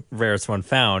 rarest one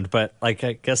found. But, I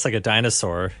guess a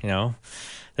dinosaur,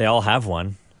 they all have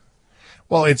one.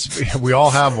 Well, we all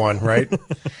have one, right?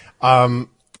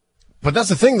 But that's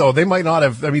the thing, though. They might not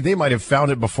have, they might have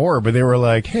found it before, but they were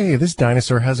like, hey, this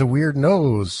dinosaur has a weird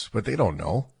nose. But they don't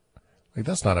know.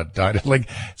 That's not a dinosaur.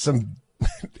 Some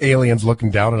aliens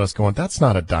looking down at us going, that's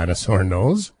not a dinosaur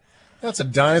nose. That's a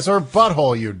dinosaur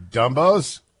butthole, you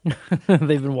dumbos.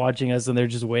 They've been watching us and they're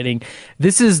just waiting.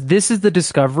 This is the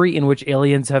discovery in which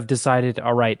aliens have decided,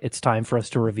 all right, it's time for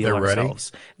us to reveal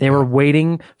ourselves. Ready? They were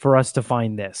waiting for us to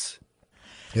find this.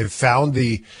 They found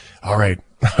all right,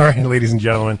 ladies and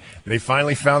gentlemen, they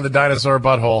finally found the dinosaur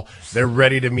butthole. They're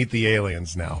ready to meet the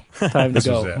aliens now. Time to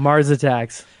go. Mars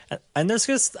attacks. And there's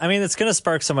just, it's going to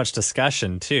spark so much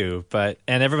discussion too, and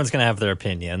everyone's going to have their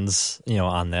opinions,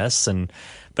 on this.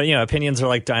 But opinions are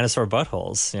like dinosaur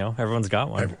buttholes. Everyone's got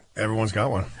one. Everyone's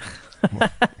got one.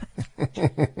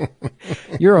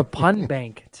 You're a pun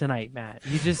bank tonight, Matt.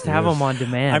 You just have them on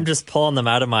demand. I'm just pulling them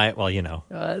out of my.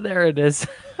 There it is.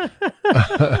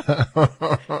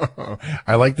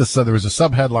 I like this. There was a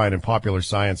subheadline in Popular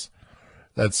Science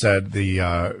that said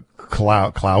the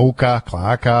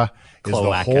cloaca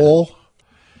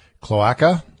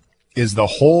is the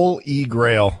whole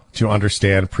e-grail to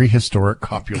understand prehistoric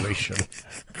copulation.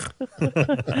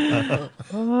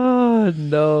 Oh,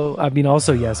 no.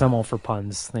 Also, yes, I'm all for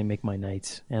puns. They make my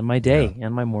night and my day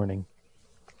and my morning.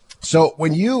 So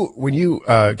when you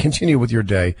continue with your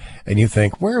day and you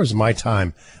think, where was my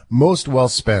time most well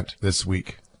spent this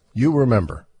week? You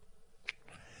remember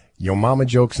Yo Mama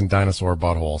jokes and dinosaur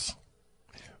buttholes.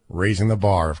 raising the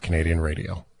bar of Canadian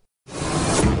radio.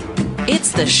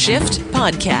 It's the Shift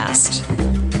Podcast.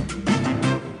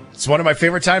 It's one of my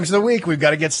favorite times of the week. We've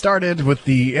got to get started with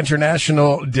the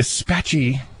International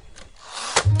Dispatchy.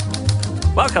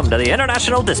 Welcome to the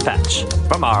International Dispatch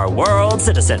from our world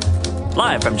citizen.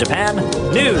 Live from Japan,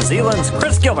 New Zealand's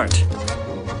Chris Gilbert.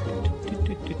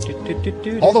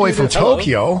 All the way from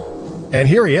Tokyo. And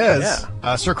here he is.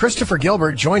 Sir Christopher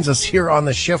Gilbert joins us here on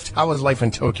The Shift. How is life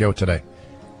in Tokyo today?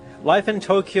 Life in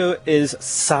Tokyo is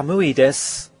samui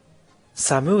desu.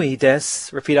 Samui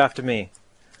desu. Repeat after me.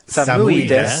 Samui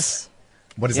desu.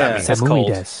 What does that mean? It's cold.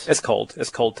 It's cold.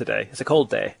 It's cold today. It's a cold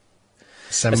day.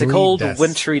 It's a cold,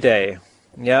 wintry day.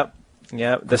 Yep.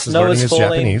 The snow is falling.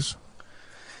 Japanese.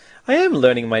 I am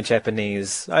learning my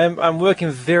Japanese. I'm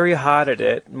working very hard at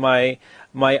it. My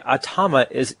atama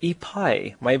is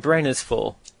ipai. My brain is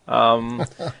full. And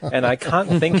I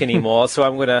can't think anymore, so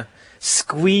I'm going to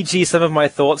squeegee some of my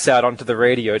thoughts out onto the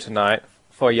radio tonight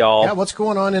for y'all. Yeah, what's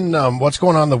going on in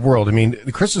the world? I mean,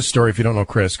 Chris's story, if you don't know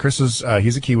Chris is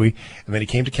he's a Kiwi, and then he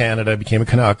came to Canada, became a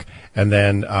Canuck, and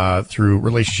then through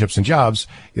relationships and jobs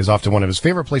is off to one of his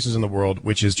favorite places in the world,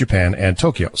 which is Japan and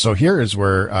Tokyo. So here is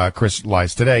where Chris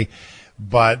lies today.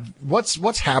 But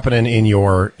what's happening in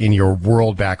your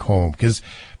world back home? Because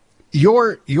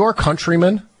your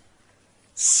countrymen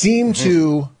seem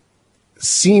to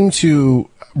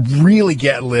really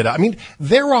get lit up. I mean,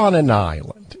 they're on an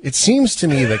island. It seems to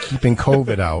me that keeping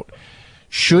COVID out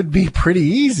should be pretty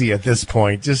easy at this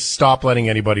point. Just stop letting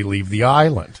anybody leave the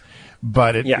island.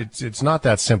 But it's not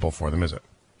that simple for them, is it?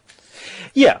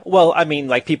 Yeah, well, I mean,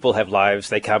 like, people have lives,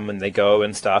 they come and they go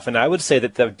and stuff, and I would say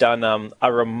that they've done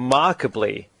a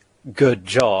remarkably good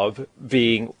job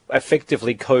being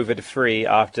effectively COVID-free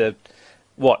after,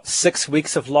 6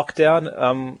 weeks of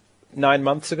lockdown 9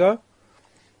 months ago?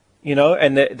 You know,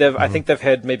 and I think they've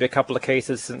had maybe a couple of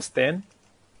cases since then.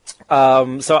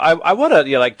 So I want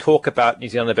to talk about New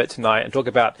Zealand a bit tonight and talk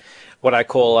about what I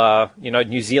call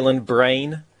New Zealand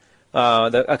brain,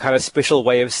 a kind of special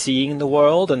way of seeing the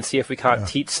world, and see if we can't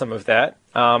teach some of that.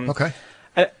 Okay.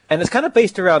 And it's kind of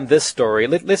based around this story.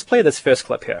 Let's play this first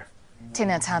clip here.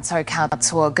 Tēnā tātou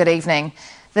katoa. Good evening.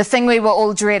 The thing we were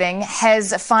all dreading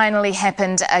has finally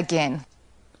happened again.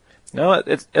 No,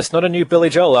 it's not a new Billy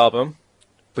Joel album.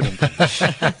 It's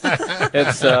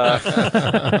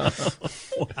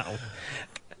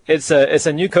it's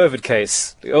a new COVID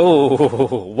case.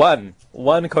 One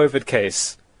COVID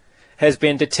case has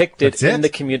been detected in the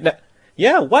community.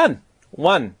 Yeah, one.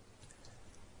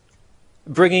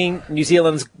 Bringing New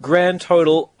Zealand's grand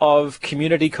total of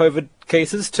community COVID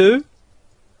cases to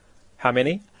how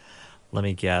many? Let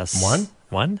me guess.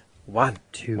 One?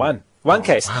 Two. One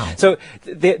case. Wow. So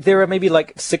there are maybe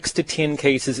 6 to 10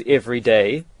 cases every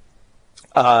day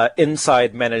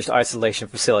inside managed isolation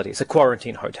facilities, a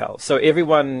quarantine hotel. So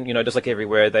everyone, just like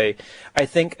everywhere, I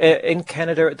think in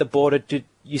Canada at the border,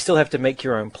 you still have to make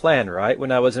your own plan, right?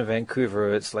 When I was in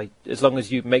Vancouver, it's like as long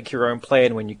as you make your own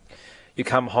plan when you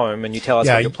come home and you tell us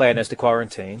what your plan is to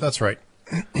quarantine. That's right.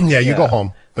 You go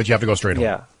home, but you have to go straight home.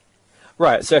 Yeah.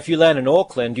 Right, so if you land in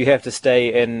Auckland, you have to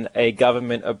stay in a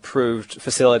government-approved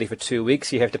facility for 2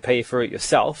 weeks. You have to pay for it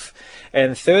yourself.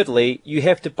 And thirdly, you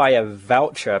have to buy a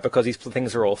voucher, because these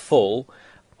things are all full,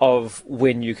 of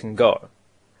when you can go.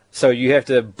 So you have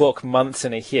to book months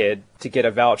in ahead to get a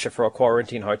voucher for a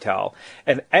quarantine hotel.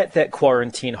 And at that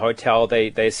quarantine hotel,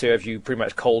 they serve you pretty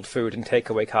much cold food and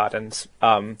takeaway cartons.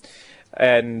 And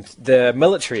the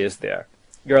military is there.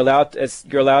 You're allowed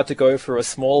to go for a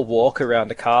small walk around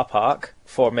the car park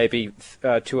for maybe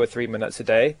 2 or 3 minutes a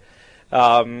day,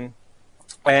 and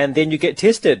then you get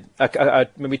tested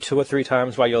maybe 2 or 3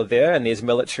 times while you're there. And there's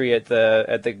military at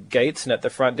the gates and at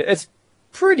the front. It's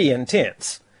pretty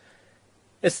intense.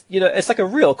 It's it's like a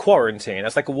real quarantine.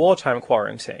 It's like a wartime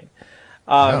quarantine.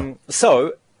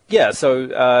 So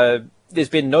there's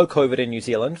been no COVID in New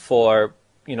Zealand for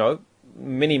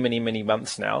many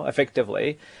months now,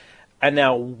 effectively. And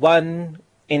now one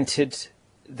entered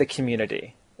the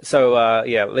community. So,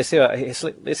 let's hear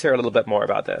a little bit more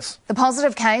about this. The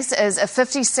positive case is a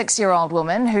 56-year-old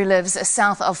woman who lives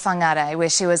south of Whangarei, where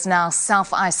she was now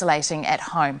self-isolating at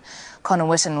home. Connor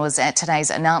Witten was at today's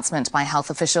announcement by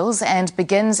health officials and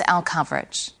begins our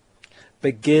coverage.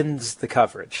 Begins the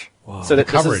coverage. Whoa. So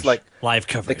this is like live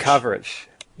coverage. The coverage.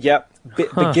 Yep.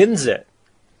 Begins it.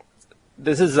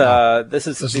 This is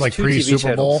like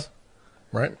pre-Super Bowl,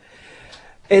 right?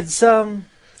 It's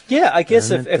I guess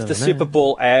if the Super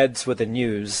Bowl ads were the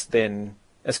news, then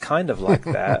it's kind of like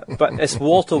that. But it's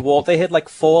wall to wall. They had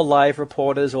 4 live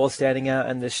reporters all standing out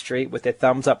in the street with their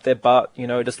thumbs up their butt,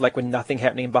 just like with nothing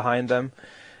happening behind them.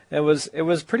 It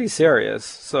was pretty serious.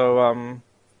 So,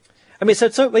 I mean, so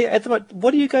at the moment,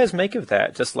 what do you guys make of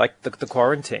that? Just like the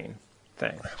quarantine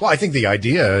thing. Well, I think the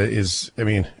idea is, I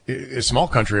mean, a small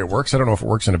country, it works. I don't know if it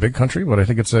works in a big country, but I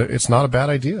think it's not a bad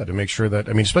idea to make sure that,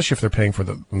 I mean, especially if they're paying for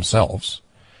themselves,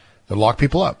 to lock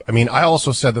people up. I mean, I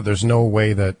also said that there's no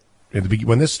way that,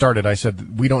 when this started, I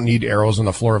said we don't need arrows on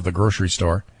the floor of the grocery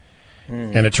store.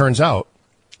 And it turns out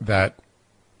that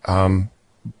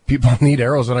people need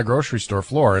arrows on a grocery store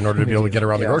floor in order to be able to get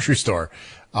around the grocery store.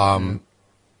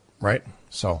 Right?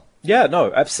 So. Yeah,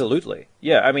 no, absolutely.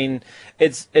 Yeah, I mean,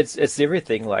 it's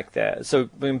everything like that. So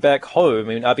when back home,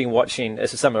 I mean, I've been watching,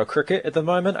 it's a summer of cricket at the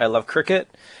moment. I love cricket.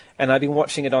 And I've been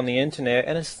watching it on the internet,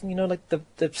 and it's, you know, like the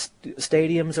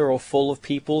stadiums are all full of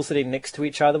people sitting next to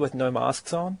each other with no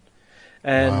masks on.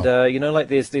 And, you know, like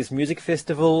there's music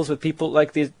festivals with people,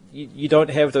 like you don't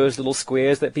have those little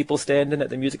squares that people stand in at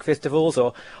the music festivals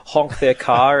or honk their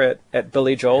car at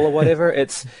Billy Joel or whatever.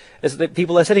 It's that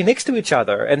people are sitting next to each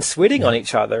other and sweating on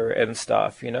each other and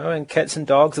stuff, you know, and cats and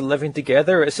dogs are living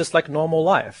together. It's just like normal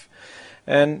life.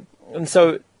 And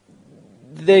so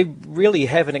they really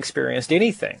haven't experienced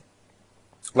anything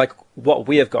like what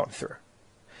we have gone through.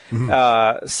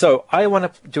 So I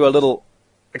want to do a little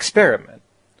experiment.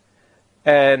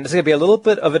 And it's going to be a little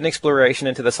bit of an exploration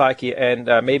into the psyche, and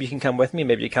maybe you can come with me,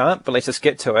 maybe you can't, but let's just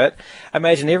get to it.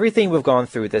 Imagine everything we've gone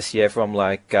through this year, from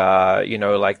like, you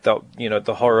know, like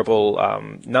the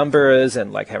horrible numbers,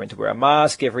 and like having to wear a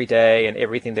mask every day, and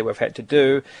everything that we've had to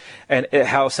do, and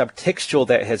how subtextual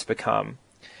that has become.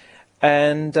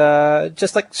 And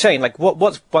just like Shane, like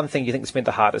what's one thing you think has been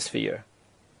the hardest for you?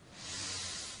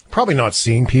 Probably not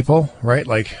seeing people, right?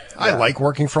 Like, I like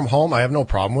working from home. I have no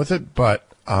problem with it, but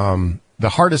the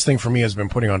hardest thing for me has been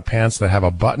putting on pants that have a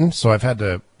button. So I've had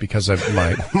to, because of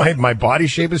my body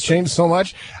shape has changed so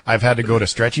much, I've had to go to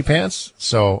stretchy pants.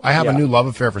 So I have a new love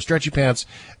affair for stretchy pants,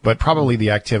 but probably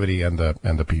the activity and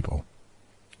the people.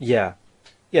 Yeah.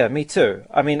 Yeah, me too.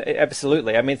 I mean,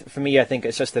 absolutely. I mean, for me, I think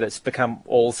it's just that it's become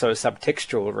all so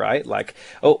subtextual, right? Like,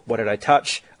 oh, what did I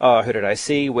touch? Oh, who did I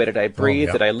see? Where did I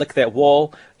breathe? Did I lick that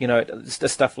wall? You know,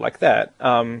 stuff like that.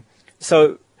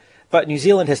 But New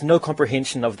Zealand has no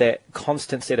comprehension of that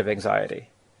constant state of anxiety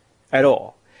at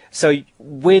all. So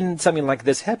when something like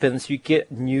this happens, you get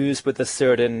news with a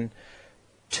certain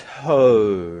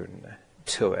tone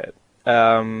to it.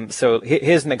 So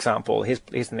here's an example. Here's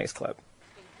the next clip.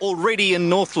 Already in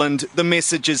Northland, the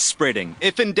message is spreading.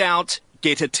 If in doubt,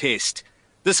 get a test.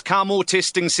 This Carmore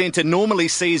testing centre normally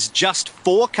sees just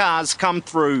 4 cars come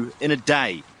through in a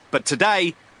day. But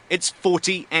today, it's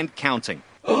 40 and counting.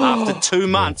 After 2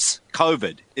 months,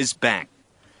 COVID is back.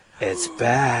 It's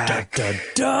back. Da, da,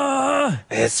 da.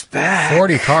 It's back.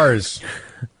 40 cars.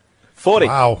 40.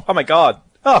 Wow. Oh, my God.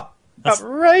 Oh,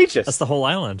 outrageous. That's the whole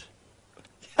island.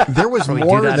 There was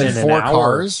more than 4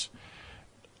 cars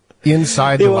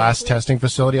inside the last testing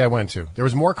facility I went to. There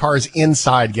was more cars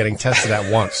inside getting tested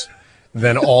at once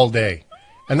than all day.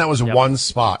 And that was one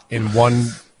spot in one,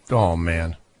 oh,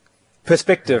 man.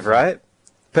 Perspective, right?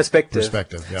 Perspective,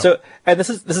 yeah. So, and this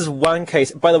is one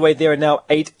case. By the way, there are now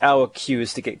 8-hour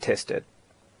queues to get tested.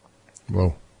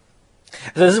 Whoa.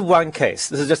 So this is one case.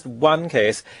 This is just one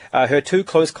case. Her 2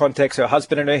 close contacts, her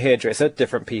husband and her hairdresser,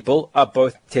 different people, are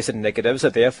both tested negative, so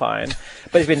they're fine.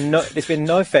 But there's been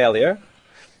no failure.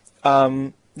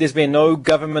 There's been no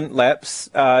government lapse.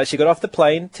 She got off the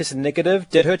plane, tested negative,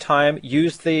 did her time,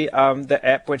 used the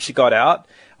app when she got out.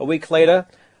 A week later,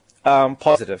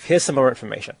 positive. Here's some more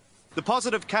information. The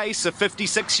positive case, a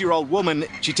 56-year-old woman,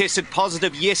 she tested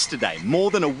positive yesterday,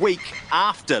 more than a week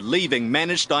after leaving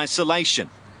managed isolation.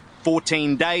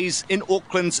 14 days in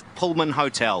Auckland's Pullman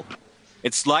Hotel.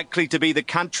 It's likely to be the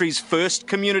country's first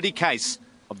community case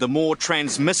of the more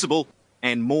transmissible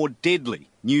and more deadly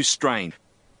new strain.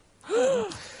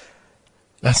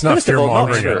 That's not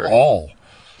fear-mongering at all.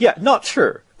 Yeah, not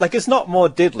true. Like, it's not more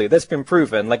deadly. That's been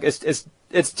proven. Like, it's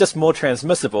just more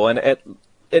transmissible, and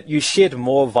you shed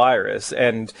more virus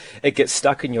and it gets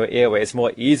stuck in your airways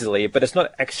more easily, but it's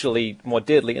not actually more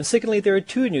deadly. And secondly, there are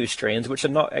 2 new strains which are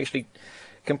not actually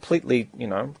completely,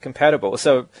 compatible.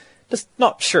 So just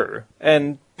not true.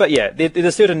 But yeah, there's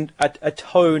a certain a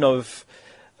tone of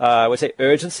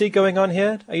urgency going on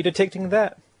here. Are you detecting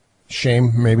that?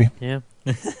 Shame, maybe. Yeah.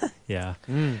 Yeah.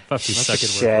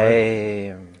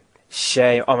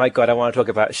 Shame. Oh my God, I want to talk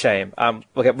about shame.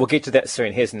 Okay, we'll get to that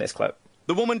soon. Here's the next clip.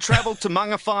 The woman travelled to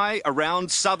Mangawhai,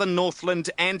 around southern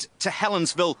Northland, and to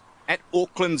Helensville at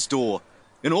Auckland's door.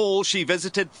 In all, she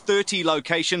visited 30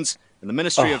 locations, and the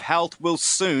Ministry of Health will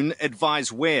soon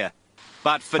advise where.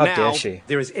 But for How now, dare she?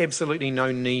 There is absolutely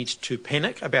no need to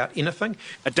panic about anything.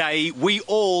 a day we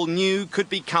all knew could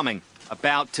be coming,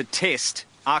 about to test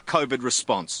our COVID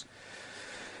response.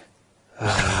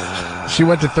 She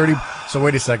went to 30. So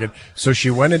wait a second. So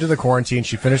she went into the quarantine.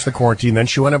 She finished the quarantine. Then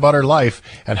she went about her life.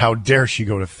 And how dare she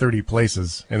go to 30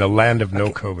 places in a land of no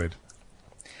COVID?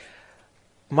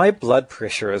 My blood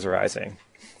pressure is rising.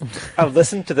 I've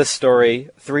listened to this story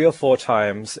 3 or 4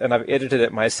 times, and I've edited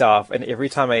it myself. And every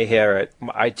time I hear it,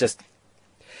 I just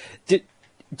do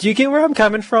you get where I'm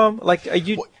coming from? Like, are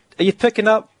you picking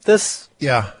up this?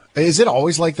 Yeah. Is it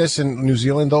always like this in New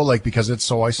Zealand though? Like, because it's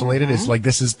so isolated, it's like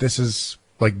this is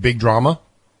like big drama.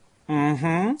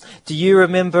 Mm-hmm. Do you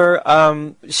remember,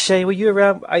 Shane? Were you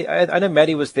around? I know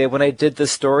Maddie was there when I did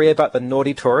this story about the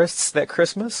naughty tourists that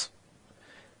Christmas.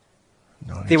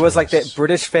 There was like that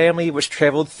British family which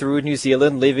travelled through New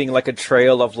Zealand, leaving like a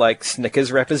trail of like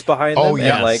Snickers wrappers behind them.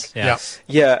 Yes. And, like,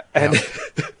 Yeah.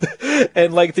 And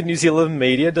and like the New Zealand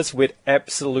media just went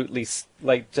absolutely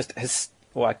like just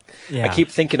I keep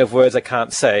thinking of words I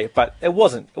can't say, but it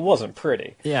wasn't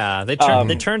pretty. Yeah, they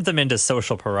turned them into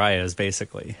social pariahs,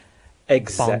 basically.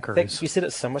 Exactly. You said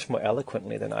it so much more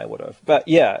eloquently than I would have. But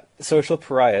yeah, social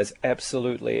pariahs,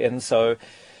 absolutely. And so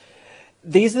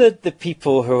these are the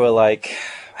people who are like,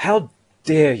 how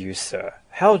dare you, sir?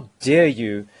 How dare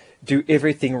you do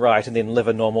everything right and then live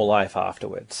a normal life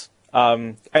afterwards?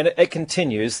 And it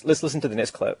continues. Let's listen to the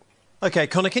next clip. Okay,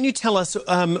 Connor, can you tell us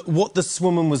what this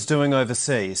woman was doing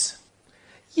overseas?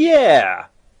 Yeah.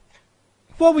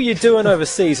 What were you doing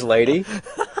overseas, lady?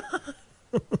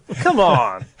 Come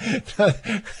on.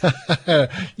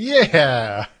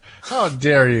 Yeah. How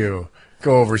dare you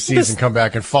go overseas and come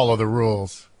back and follow the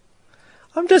rules?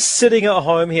 I'm just sitting at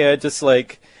home here, just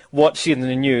like watching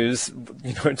the news,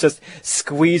 just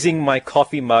squeezing my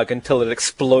coffee mug until it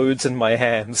explodes in my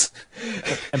hands.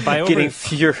 And by getting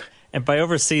furious. And by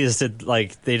overseas, did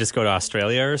they just go to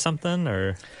Australia or something,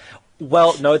 or?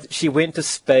 Well, no, she went to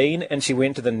Spain and she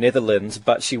went to the Netherlands,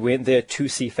 but she went there to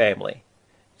see family.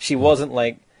 She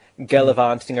wasn't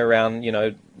gallivanting around,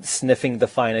 sniffing the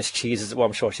finest cheeses. Well,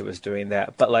 I'm sure she was doing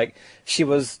that, but she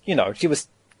was,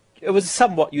 it was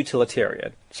somewhat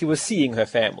utilitarian. She was seeing her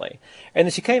family, and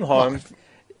then she came home.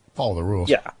 Follow the rules.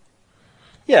 Yeah,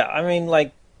 yeah. I mean,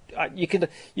 you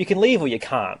can leave or you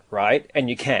can't, right? And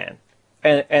you can.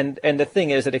 And the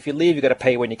thing is that if you leave, you got to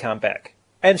pay when you come back.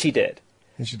 And she did.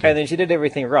 And then she did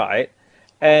everything right.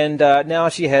 And now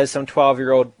she has some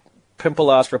 12-year-old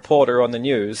pimple-ass reporter on the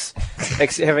news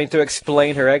having to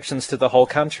explain her actions to the whole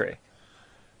country.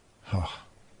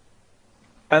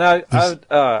 And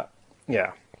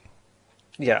yeah.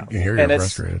 You can hear you're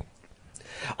frustrated.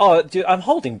 Oh, dude, I'm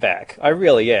holding back. I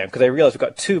really am, because I realize we've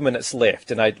got 2 minutes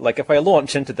left. And if I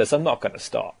launch into this, I'm not going to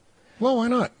stop. Well, why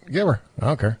not? Give her. I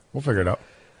don't care. We'll figure it out.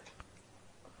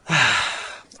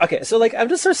 Okay, so I'm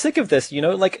just so sick of this,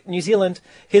 New Zealand,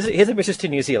 here's a message to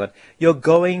New Zealand. You're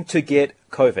going to get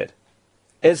COVID.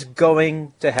 It's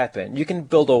going to happen. You can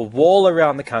build a wall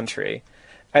around the country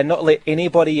and not let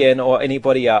anybody in or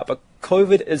anybody out, but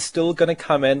COVID is still going to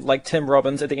come in like Tim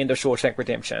Robbins at the end of Shawshank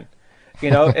Redemption.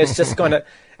 It's just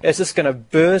gonna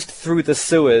burst through the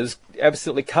sewers,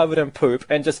 absolutely covered in poop,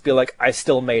 and just be like, I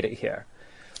still made it here.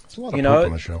 There's a lot of poop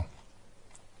on the show.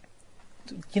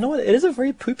 You know what? It is a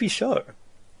very poopy show.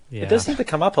 Yeah. It does seem to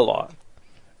come up a lot.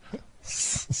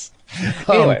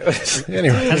 Anyway,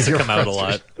 it has to come out a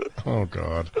lot. Oh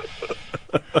God.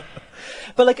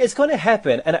 But it's going to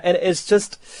happen, and it's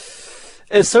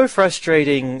so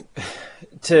frustrating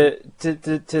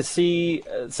to see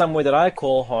somewhere that I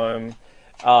call home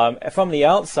from the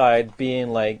outside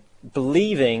being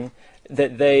believing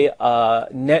that they are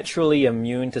naturally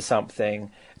immune to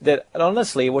something that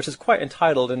honestly, which is quite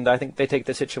entitled, and I think they take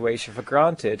the situation for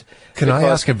granted. Can I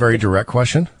ask a very direct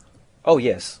question? Oh,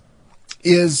 yes.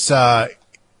 Is the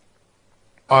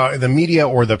media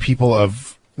or the people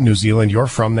of New Zealand, you're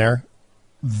from there,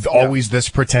 always this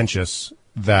pretentious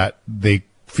that they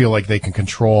feel like they can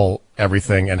control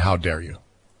everything, and how dare you?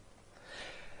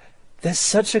 That's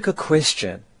such a good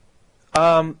question.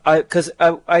 Because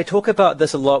I talk about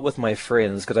this a lot with my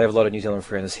friends, because I have a lot of New Zealand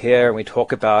friends here, and we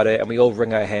talk about it, and we all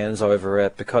wring our hands over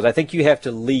it, because I think you have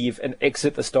to leave and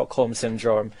exit the Stockholm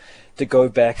Syndrome to go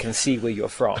back and see where you're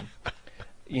from,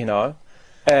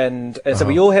 And so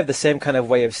we all have the same kind of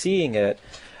way of seeing it,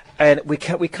 and we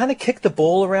kind of kick the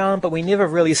ball around, but we never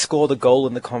really score the goal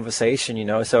in the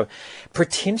conversation, So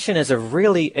pretension is a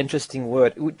really interesting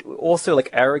word. Also,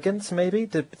 arrogance, maybe,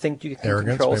 to think you can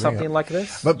control something like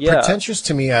this. But pretentious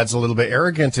to me adds a little bit.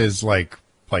 Arrogant is like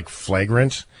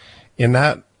flagrant in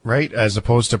that, right? As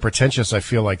opposed to pretentious, I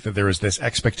feel like that there is this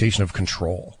expectation of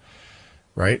control.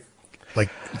 right? Like,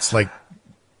 it's like,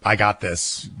 I got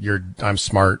this. I'm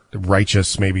smart,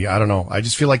 righteous, maybe. I don't know. I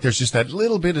just feel like there's just that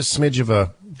little bit of smidge of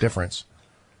a difference.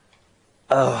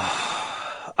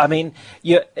 I mean,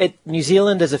 New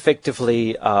Zealand is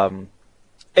effectively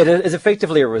it is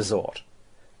effectively a resort,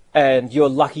 and you're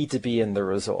lucky to be in the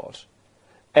resort.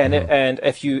 And and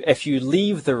if you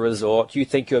leave the resort, you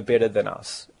think you're better than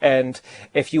us. And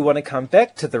if you want to come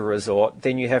back to the resort,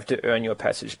 then you have to earn your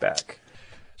passage back.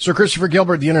 Sir Christopher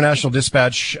Gilbert, the International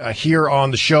Dispatch, here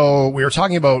on the show. We were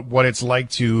talking about what it's like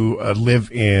to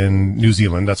live in New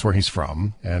Zealand. That's where he's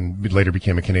from, and later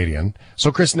became a Canadian.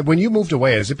 So, Chris, when you moved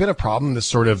away, has it been a problem, this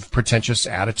sort of pretentious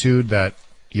attitude that,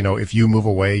 if you move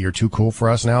away, you're too cool for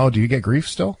us now? Do you get grief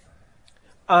still?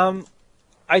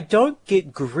 I don't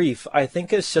get grief. I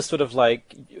think it's just sort of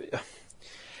like,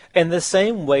 in the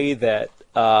same way that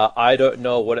I don't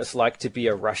know what it's like to be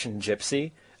a Russian gypsy.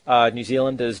 New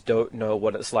Zealanders don't know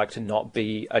what it's like to not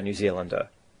be a New Zealander.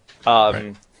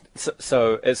 Right.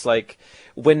 So it's like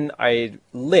when I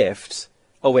left,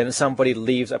 or when somebody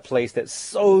leaves a place that's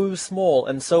so small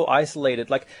and so isolated,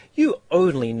 like, you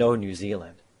only know New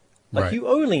Zealand. Like, Right. you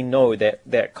only know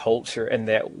that culture and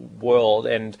that world.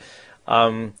 And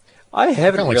I haven't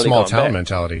Kind of like really small gone town back.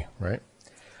 mentality, right?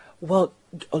 Well,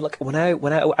 like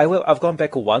I've gone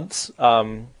back once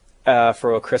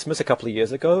for a Christmas a couple of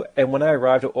years ago, and when I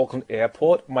arrived at Auckland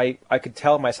Airport, I could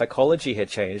tell my psychology had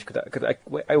changed.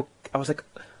 I was like,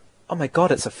 oh my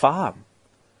god, it's a farm.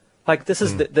 Like, this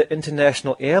is the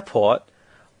international airport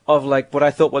of, like, what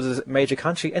I thought was a major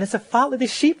country, and it's a farm.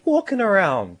 There's sheep walking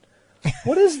around.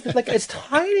 What is like? It's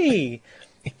tiny.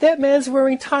 That man's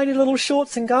wearing tiny little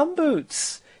shorts and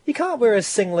gumboots. You can't wear a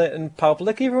singlet in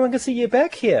public. Everyone can see your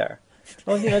back here.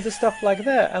 Or, just stuff like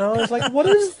that. And I was like, what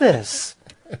is this?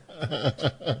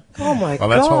 Oh my god. Well,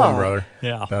 that's home, brother.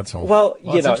 Yeah. That's home. Well,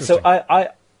 that's so interesting.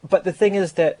 but the thing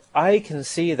is that I can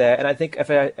see that, and I think if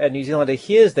a New Zealander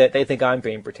hears that, they think I'm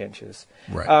being pretentious.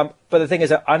 Right. But the thing is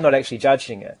that I'm not actually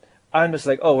judging it. I'm just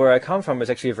like, oh, where I come from is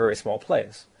actually a very small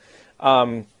place.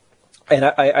 And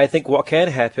I think what can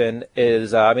happen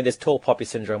is, there's tall poppy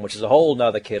syndrome, which is a whole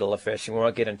nother kettle of fish, and we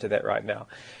won't get into that right now.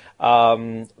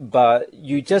 But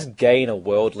you just gain a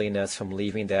worldliness from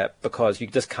leaving that, because you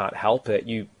just can't help it.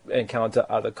 You encounter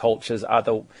other cultures,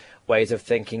 other ways of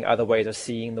thinking, other ways of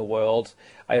seeing the world.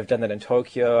 I have done that in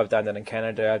Tokyo, I've done that in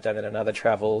Canada, I've done that in other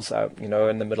travels, in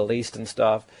the Middle East and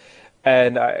stuff.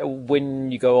 And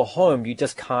when you go home, you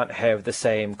just can't have the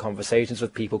same conversations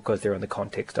with people because they're in the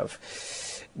context of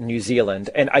New Zealand.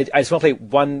 And I just want to play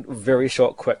one very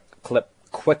short clip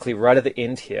quickly right at the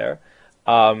end here.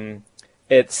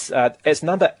 It's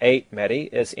number 8, Maddie.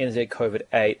 It's NZ COVID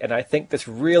 8, and I think this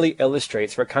really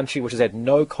illustrates, for a country which has had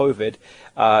no COVID,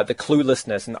 the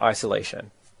cluelessness and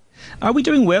isolation. Are we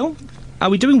doing well? Are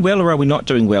we doing well, or are we not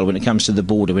doing well when it comes to the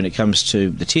border, when it comes to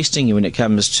the testing, and when it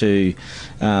comes to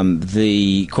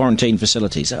the quarantine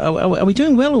facilities? Are we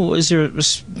doing well, or is there a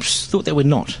thought that we're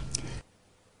not?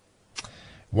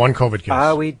 One COVID case.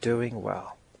 Are we doing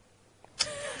well?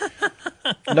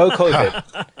 No COVID.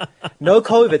 No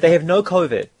COVID. They have no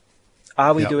COVID.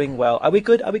 Are we doing well? Are we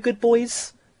good? Are we good,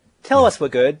 boys? Tell us we're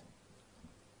good.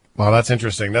 Well, that's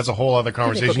interesting. That's a whole other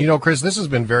conversation. Chris, this has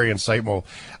been very insightful.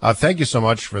 Thank you so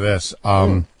much for this.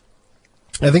 I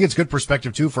think it's good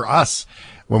perspective, too, for us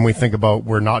when we think about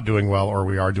we're not doing well or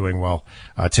we are doing well.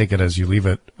 Take it as you leave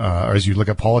it, or as you look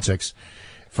at politics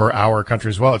for our country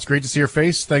as well. It's great to see your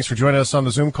face. Thanks for joining us on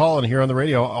the Zoom call and here on the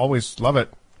radio. Always love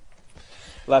it.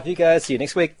 Love you guys. See you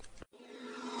next week.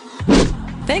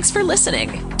 Thanks for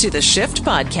listening to the Shift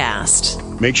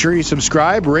Podcast. Make sure you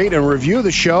subscribe, rate, and review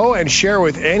the show and share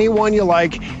with anyone you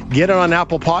like. Get it on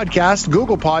Apple Podcasts,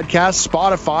 Google Podcasts,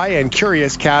 Spotify, and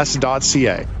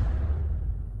CuriousCast.ca.